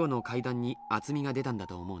以後の階段に厚みが出たんだ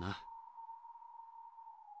と思うな。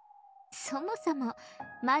そもそも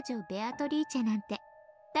魔女ベアトリーチェなんて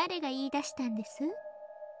誰が言い出したんです？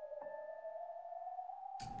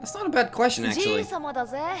 That's not a bad question, じ actually. い様だ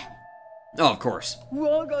ぜ。Oh, of course.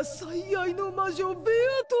 我が最愛の魔女ベアト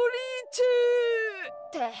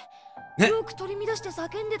リーチェってよく取り乱して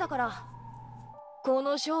叫んでたから、こ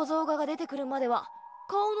の肖像画が出てくるまでは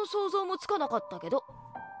顔の想像もつかなかったけど。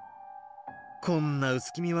こんな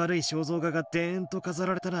薄気味悪い肖像画がでーんと飾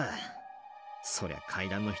られたら、そりゃ階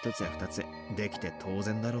段の一つや二つできて当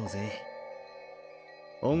然だろうぜ。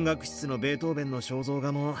音楽室のベートーベンの肖像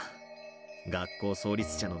画も学校創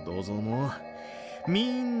立者の銅像もみ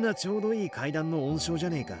んなちょうどいい階段の音章じゃ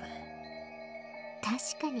ねえか。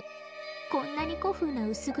確かにこんなに古風な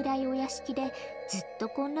薄暗いお屋敷でずっと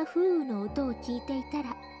こんな風雨の音を聞いていた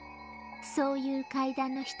ら、そういう階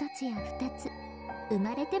段の一つや二つ生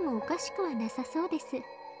まれてもおかしくはなさそうです。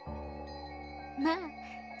まあ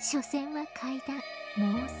所詮は怪談、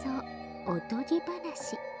妄想、おとぎ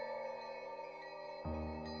話。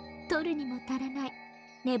取るにも足らない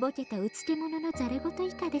寝ぼけたうつけ者のざれ言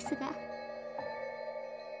以下ですが。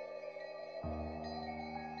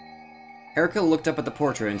Erika looked up at the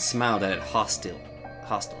portrait and smiled at it hostilely,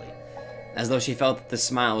 as though she felt that the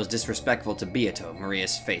smile was disrespectful to Beato.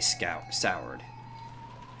 Maria's face soured.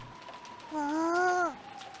 おー、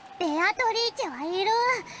ベアトリーチェはいる。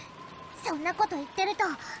そんなこと言ってるときっ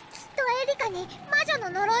とエリカに魔女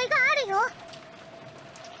の呪いがあるよ。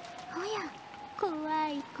おや、怖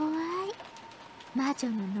い怖い。魔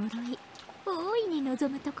女の呪い、大いに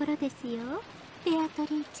望むところですよ、ベアト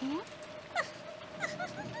リーチェ。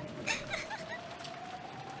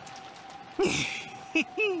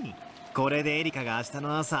これでエリカが明日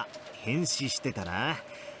の朝変死してたら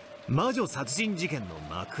魔女殺人事件の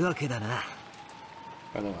幕開けだな。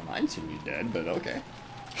Well, mine seem to be dead, but okay.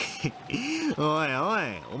 おいお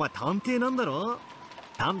い、お前探偵なんだろ。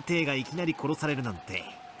探偵がいきなり殺されるなんて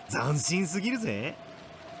斬新すぎるぜ。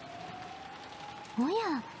お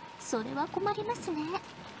や、それは困りますね。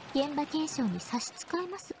現場検証に差し支え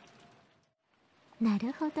ます。な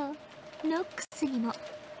るほど、ノックスにも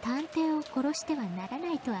探偵を殺してはなら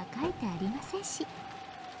ないとは書いてありませんし。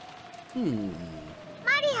マリア、いい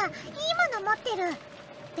もの持ってる。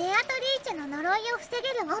ベアトリーチェの呪いを防げ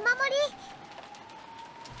るお守り。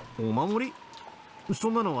お守り？そ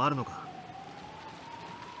んなのあるのか。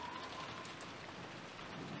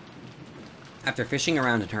After fishing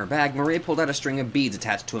around in her bag, Maria pulled out a string of beads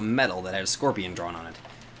attached to a medal that had a scorpion drawn on it.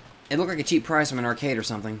 It looked like a cheap prize from an arcade or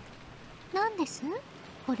something. なんです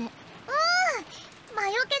これ？魔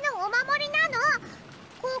除けのお守りなの。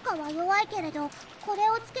効果は弱いけれど、これ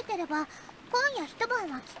をつけてれば今夜一晩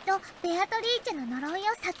はきっとベアトリーチェの呪いを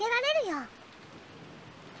避けられるよ。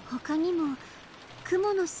他にもク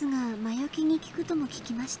モの巣が魔除けに効くとも聞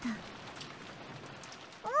きました。ベ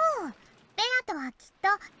アとはきっと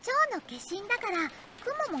蝶の化身だから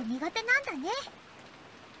クモも苦手なんだね。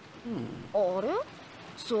あれ？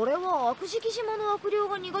それは悪食島の悪霊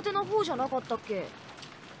が苦手な方じゃなかったっけ？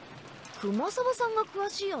熊沢さんが詳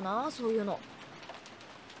しいよな、そういうの。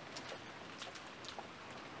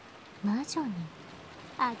魔女に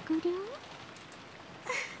悪霊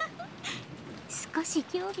少し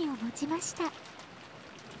興味を持ちました。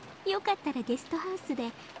よかったらゲストハウスでも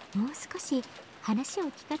う少し話を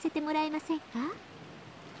聞かせてもらえませんか？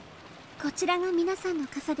こちらが皆さんの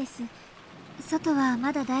傘です。外は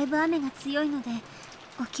まだだいぶ雨が強いので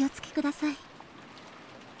お気をつけください。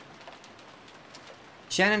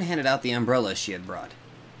Shannon handed out the umbrellas she had brought.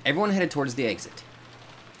 Everyone headed towards the exit.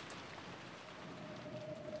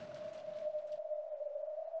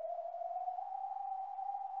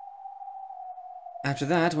 After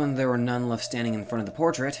that, when there were none left standing in front of the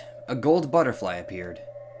portrait, a gold butterfly appeared.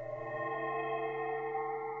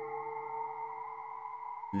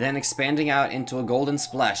 Then, expanding out into a golden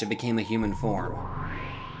splash, it became a human form.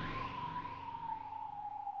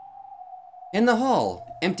 In the hall,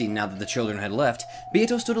 empty now that the children had left,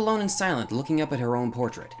 Beato stood alone and silent, looking up at her own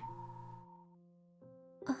portrait.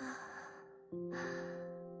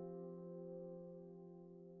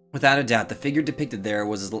 Without a doubt, the figure depicted there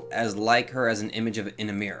was as like her as an image in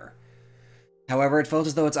a mirror. However, it felt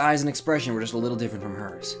as though its eyes and expression were just a little different from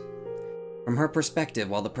hers. From her perspective,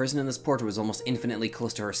 while the person in this portrait was almost infinitely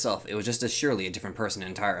close to herself, it was just as surely a different person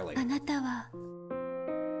entirely. あなたは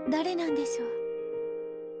誰なんでしょう。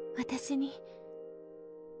私に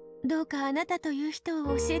どうかあなたという人を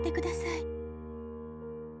教えてください。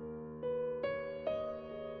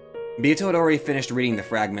Beato had already finished reading the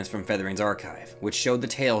fragments from Feathering's archive, which showed the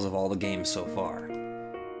tales of all the games so far.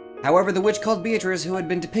 However, the witch called Beatrice, who had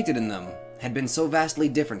been depicted in them, had been so vastly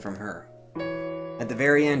different from her. At the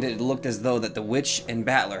very end, it looked as though that the witch and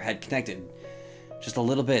Battler had connected just a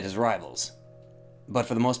little bit as rivals. But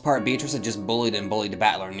for the most part, Beatrice had just bullied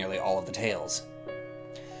Battler in nearly all of the tales.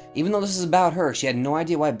 Even though this is about her, she had no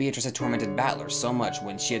idea why Beatrice had tormented Battler so much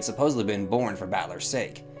when she had supposedly been born for Battler's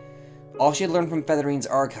sake. All she had learned from Feathering's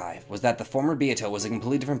archive was that the former Beato was a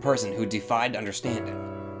completely different person who defied understanding.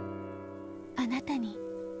 あなたに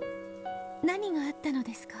何があったの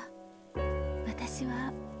ですか？私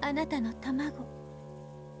はあなたの卵、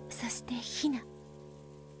そしてヒナ。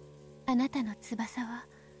あなたの翼は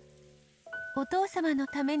お父様の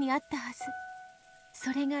ためにあったはず。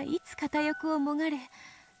それがいつ片翼をもがれ、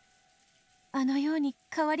あのように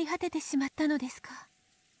変わり果ててしまったのですか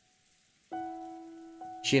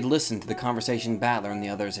？She had listened to the conversation Battler and the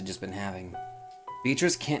others had just been having.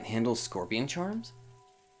 Beatrice can't handle scorpion charms?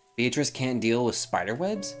 Beatrice can't deal with spider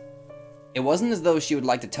webs? It wasn't as though she would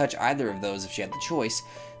like to touch either of those if she had the choice,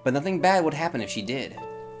 but nothing bad would happen if she did.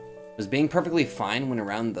 Was being perfectly fine when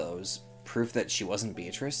around those proof that she wasn't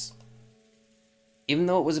Beatrice? Even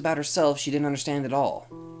though it was about herself, she didn't understand at all.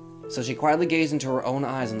 So she quietly gazed into her own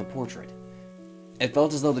eyes on the portrait. It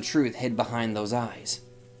felt as though the truth hid behind those eyes.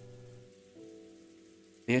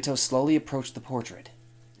 Beato slowly approached the portrait,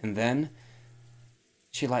 and then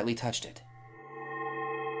she lightly touched it.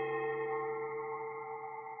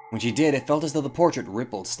 When she did, it felt as though the portrait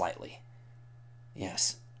rippled slightly.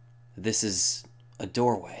 Yes, this is a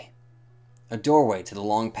doorway. A doorway to the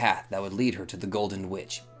long path that would lead her to the Golden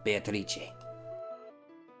Witch, Beatrice.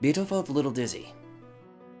 Beato felt a little dizzy.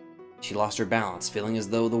 She lost her balance, feeling as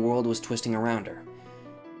though the world was twisting around her.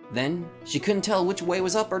 Then, she couldn't tell which way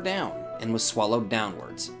was up or down, and was swallowed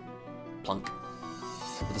downwards. Plunk.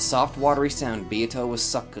 With a soft, watery sound, Beato was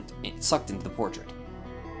sucked into the portrait.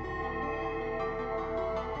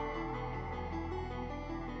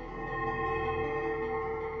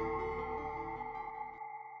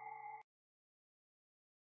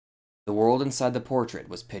 The world inside the portrait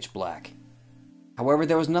was pitch black. However,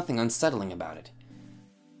 there was nothing unsettling about it.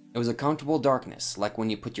 It was a comfortable darkness, like when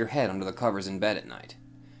you put your head under the covers in bed at night.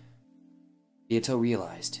 Beato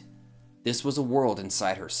realized this was a world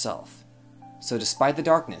inside herself. So despite the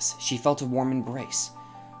darkness, she felt a warm embrace.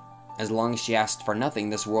 As long as she asked for nothing,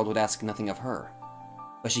 this world would ask nothing of her.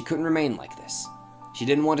 But she couldn't remain like this. She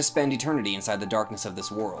didn't want to spend eternity inside the darkness of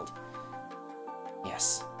this world.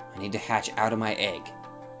 Yes, I need to hatch out of my egg.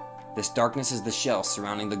 This darkness is the shell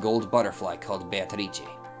surrounding the gold butterfly called Beatrice.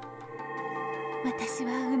 私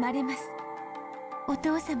は生まれます。お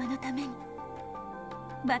父様のために。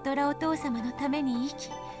バトラお父様のために生き、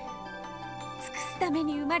尽くすため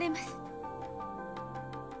に生まれます。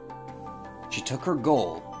She took her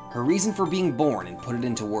goal, her reason for being born, and put it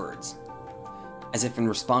into words. As if in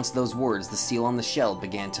response to those words, the seal on the shell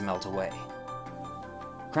began to melt away.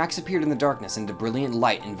 Cracks appeared in the darkness and a brilliant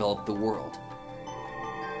light enveloped the world.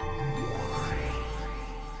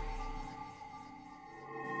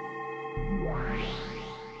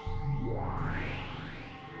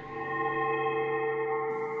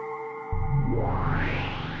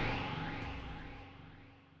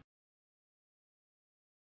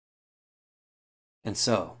 And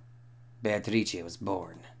so, Beatrice was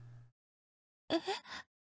born.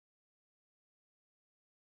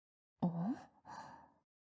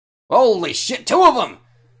 Holy shit, 2 of them!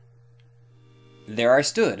 There I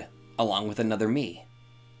stood, along with another me.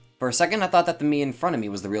 For a second I thought that the me in front of me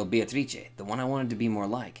was the real Beatrice, the one I wanted to be more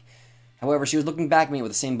like. However, she was looking back at me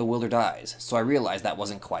with the same bewildered eyes, so I realized that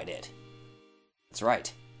wasn't quite it. That's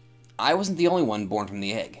right. I wasn't the only one born from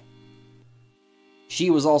the egg. She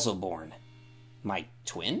was also born. My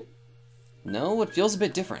twin? No, it feels a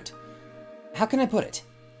bit different. How can I put it?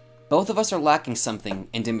 Both of us are lacking something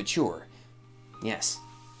and immature. Yes,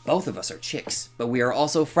 both of us are chicks, but we are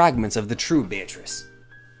also fragments of the true Beatrice.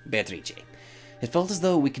 Beatrice. It felt as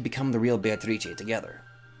though we could become the real Beatrice together.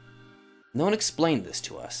 No one explained this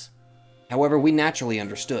to us. However, we naturally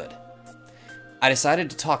understood. I decided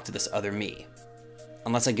to talk to this other me.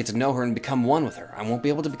 Unless I get to know her and become one with her, I won't be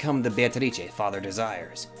able to become the Beatrice Father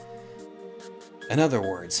desires. In other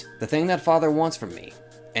words, the thing that Father wants from me,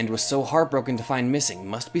 and was so heartbroken to find missing,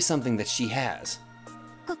 must be something that she has.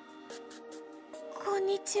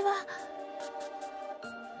 Konnichiwa.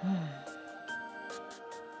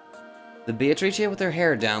 The Beatrice with her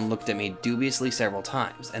hair down looked at me dubiously several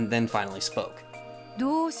times, and then finally spoke.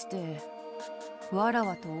 どうしてわら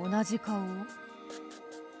わと同じ顔を?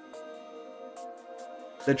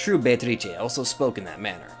 The true Beatrice also spoke in that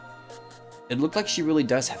manner. It looked like she really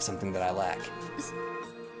does have something that I lack.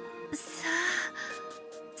 さあ、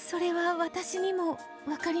それは私にも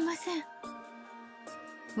わかりません。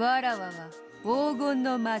わらわは黄金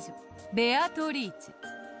の魔女ベアトリーチェ。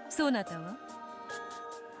そなたは？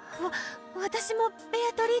私もベ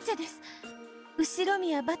アトリーチェです。後ろ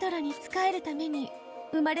宮バトラに仕えるために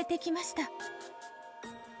生まれてきました。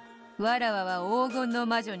わらわは黄金の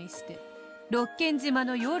魔女にして六軒島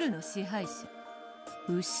の夜の支配者。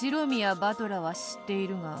後宮バトラは知ってい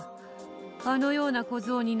るが、あのような小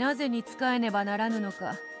僧になぜに仕えねばならぬの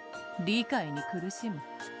か理解に苦しむ。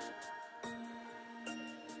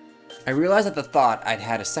I realized that the thought I'd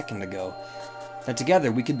had a second ago, that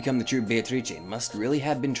together we could become the true Beatrice, must really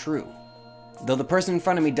have been true. Though the person in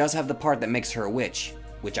front of me does have the part that makes her a witch,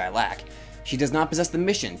 which I lack, she does not possess the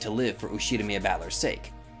mission to live for Ushirimiya Battler's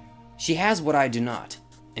sake. She has what I do not,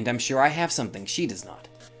 and I'm sure I have something she does not.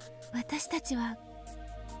 私たちは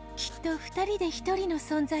きっと二人で一人の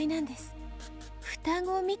存在なんです。双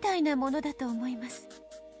子みたいなものだと思います。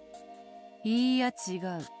いいや違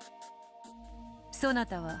う。そな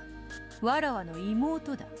たはわらわの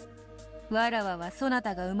妹だ。わらわはそな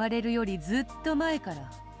たが生まれるよりずっと前から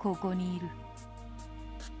ここにいる。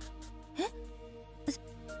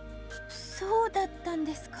そうだったん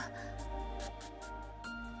ですか。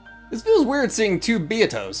This feels weird seeing two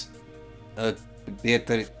Beatos. Bea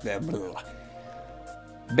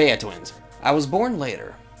twins. I was born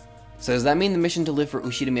later. So does that mean the mission to live for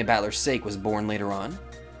Ushidame Battler's sake was born later on?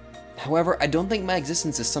 However, I don't think my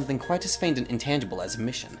existence is something quite as faint and intangible as a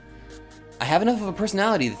mission. I have enough of a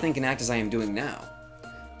personality to think and act as I am doing now.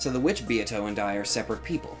 So the witch Beato and I are separate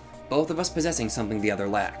people, both of us possessing something the other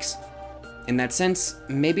lacks. In that sense,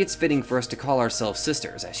 maybe it's fitting for us to call ourselves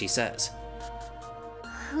sisters, as she says.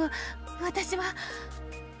 私は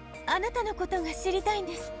あなたのことが知りたいん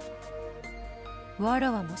です。わ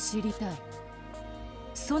らわも知りたい。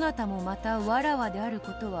そなたもまたわらわである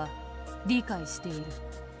ことは理解している。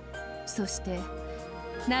そして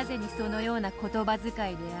なぜにそのような言葉遣いで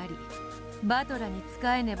ありバトラに仕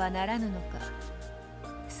えねばならぬのか。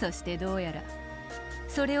そしてどうやら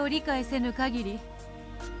それを理解せぬ限り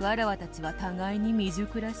わらわたちは互いに未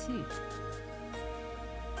熟らしい。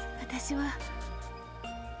私は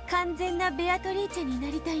完全なベアトリーチェに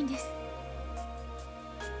なりたいんです。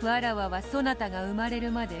わらわはそなたが生まれ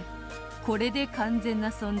るまでこれで完全な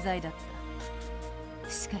存在だっ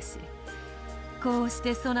た。しかしこうし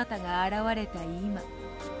てそなたが現れた今、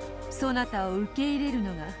そなたを受け入れる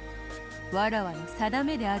のがわらわの定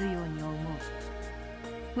めであるように思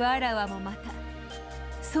う。わらわもまた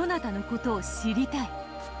そなたのことを知りたい。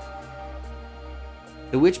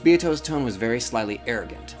The witch Beato's tone was very slightly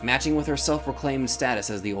arrogant, matching with her self-proclaimed status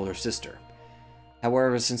as the older sister.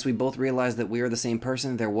 However, since we both realized that we are the same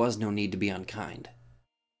person, there was no need to be unkind.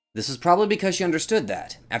 This was probably because she understood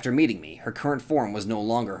that, after meeting me, her current form was no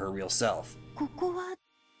longer her real self. ここは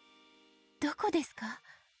どこですか？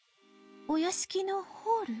お屋敷の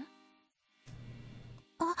ホール？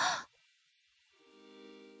あ。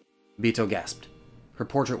Beato gasped. Her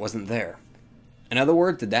portrait wasn't there. In other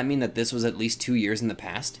words, did that mean that this was at least 2 years in the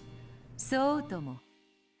past? そうとも。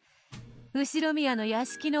後ろ宮の屋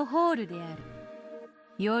敷のホールである。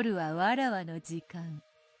夜はわらわの時間。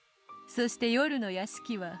そして夜の屋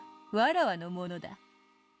敷はわらわのものだ。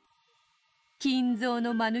金蔵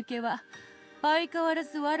の間抜けは相変わら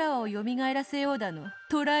ずわらわを蘇らせようだの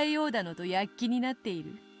捕らえようだのと躍起になってい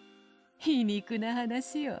る。皮肉な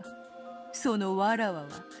話よ。そのわらわは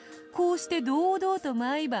こうして堂々と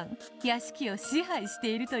毎晩屋敷を支配して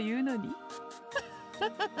いるというのに。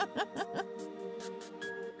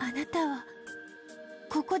あなたは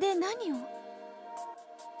ここで何を？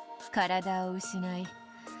体を失い、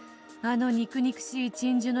あの肉々しい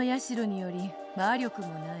鎮守の社により魔力も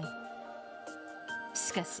ない。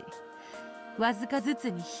しかしわずかずつ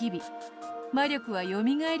に日々魔力はよ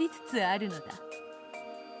みがえりつつあるのだ。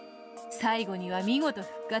最後には見事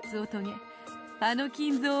復活を遂げ、あの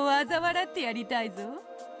金蔵を嘲笑ってやりたいぞ。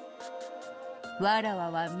わら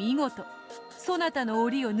わは見事そなたの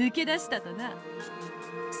檻を抜け出したとな。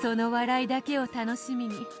その笑いだけを楽しみ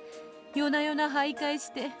に夜な夜な徘徊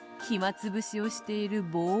して暇つぶしをしている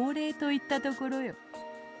亡霊といったところよ。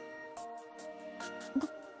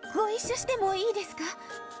ご一緒してもいいですか？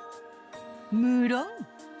無論。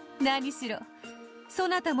何しろそ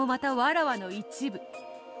なたもまたわらわの一部。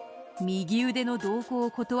右腕の同行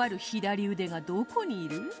を断る左腕がどこにい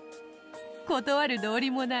る？断る道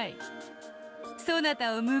理もない。そな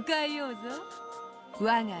たを迎えようぞ。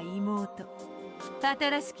我が妹、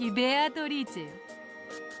新しきベアトリーチェよ。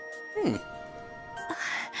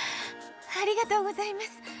ありがとうございま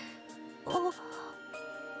す。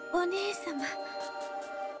お姉様。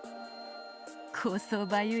こそ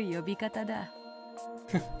ばゆい呼び方だ。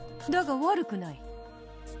だが悪くない。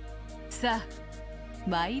さあ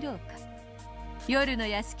参ろうか。夜の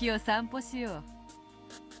屋敷を散歩しよ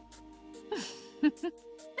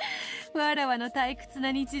う。わらわの退屈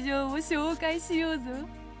な日常を紹介しようぞ。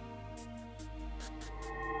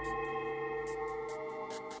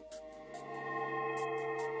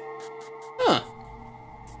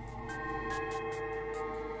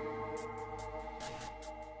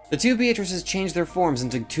The two Beatrices changed their forms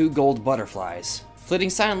into 2 gold butterflies, flitting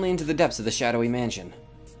silently into the depths of the shadowy mansion.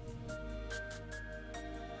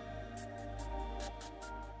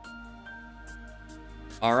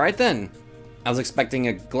 Alright then. I was expecting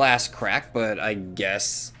a glass crack, but I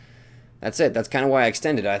guess that's it. That's kind of why I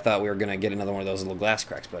extended it. I thought we were going to get another one of those little glass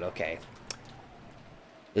cracks, but okay.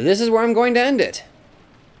 This is where I'm going to end it.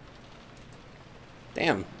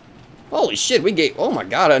 Damn. Holy shit, we gave... Oh my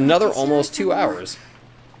god, another almost 2 hours.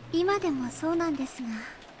 今でもそうなんですが、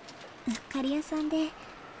うっかり屋さんで。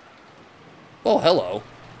 Oh, hello.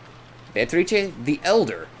 Beatrice the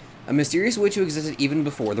Elder. a mysterious witch who existed even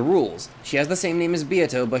before the rules. She has the same name as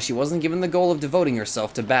Beato, but she wasn't given the goal of devoting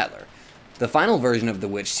herself to Battler, the final version of the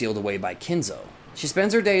witch sealed away by Kinzo. She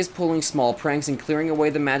spends her days pulling small pranks and clearing away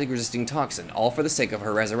the magic-resisting toxin, all for the sake of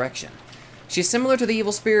her resurrection. She's similar to the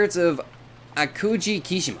evil spirits of Akuji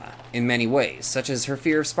Kishima in many ways, such as her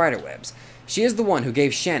fear of spiderwebs. She is the one who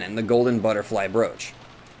gave Shannon the golden butterfly brooch.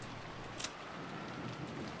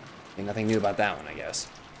 Ain't nothing new about that one, I guess.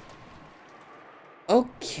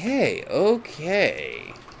 Okay,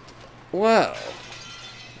 okay. Well.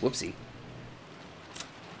 Whoopsie.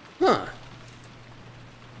 Huh.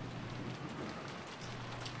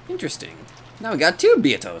 Interesting. Now we got 2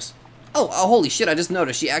 Beatos. Oh, holy shit, I just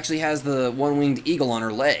noticed she actually has the one-winged eagle on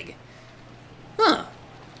her leg. Huh.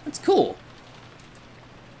 That's cool.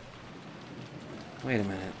 Wait a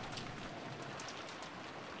minute.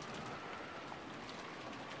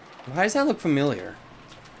 Why does that look familiar?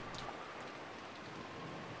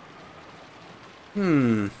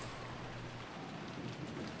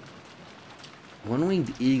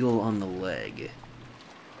 One-winged eagle on the leg.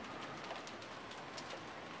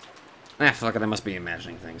 Ah, fuck it, I must be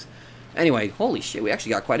imagining things. Anyway, holy shit, we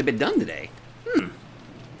actually got quite a bit done today.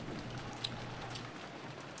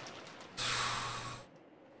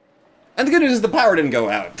 And the good news is the power didn't go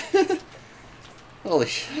out. Holy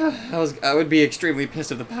shit, I would be extremely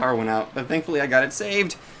pissed if the power went out, but thankfully I got it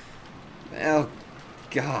saved. Oh,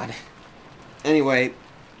 God. Anyway,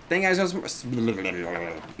 thank you guys.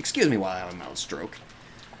 Excuse me while I have a mouth stroke.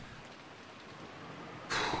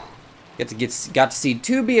 Got to see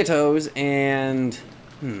 2 Beatos and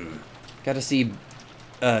got to see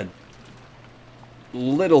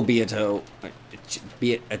little Beato.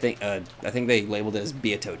 I think they labeled it as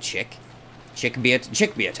Beato Chick. Chick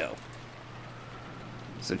Beato.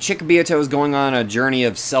 So Chick Beato is going on a journey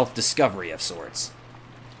of self-discovery of sorts.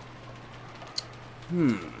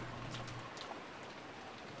 That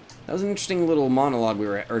was an interesting little monologue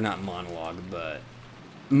or not monologue, but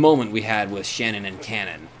moment we had with Shannon and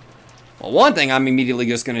Canon. Well, one thing I'm immediately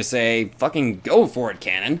just gonna say, fucking go for it,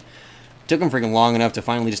 Canon. Took him freaking long enough to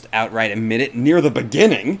finally just outright admit it near the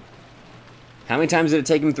beginning. How many times did it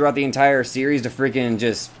take him throughout the entire series to freaking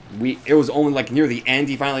just... It was only like near the end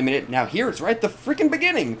he finally admitted it. Now here it's right at the freaking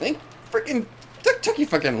beginning. Took you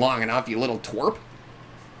fucking long enough, you little twerp.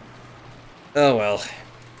 Oh well.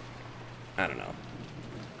 I don't know.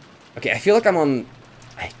 Okay, I feel like I'm on...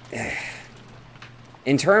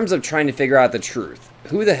 In terms of trying to figure out the truth,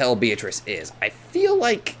 who the hell Beatrice is, I feel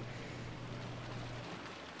like...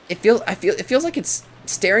 It feels like it's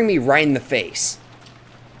staring me right in the face.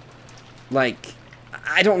 Like,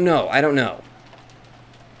 I don't know.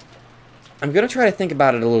 I'm gonna try to think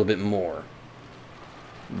about it a little bit more.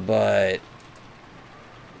 But...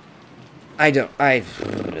 I don't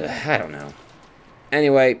know.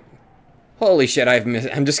 Anyway, holy shit,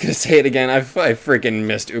 I'm just gonna say it again, I've freaking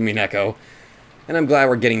missed Umineko. And I'm glad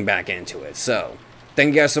we're getting back into it. So,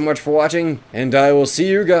 thank you guys so much for watching, and I will see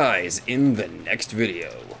you guys in the next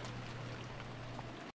video.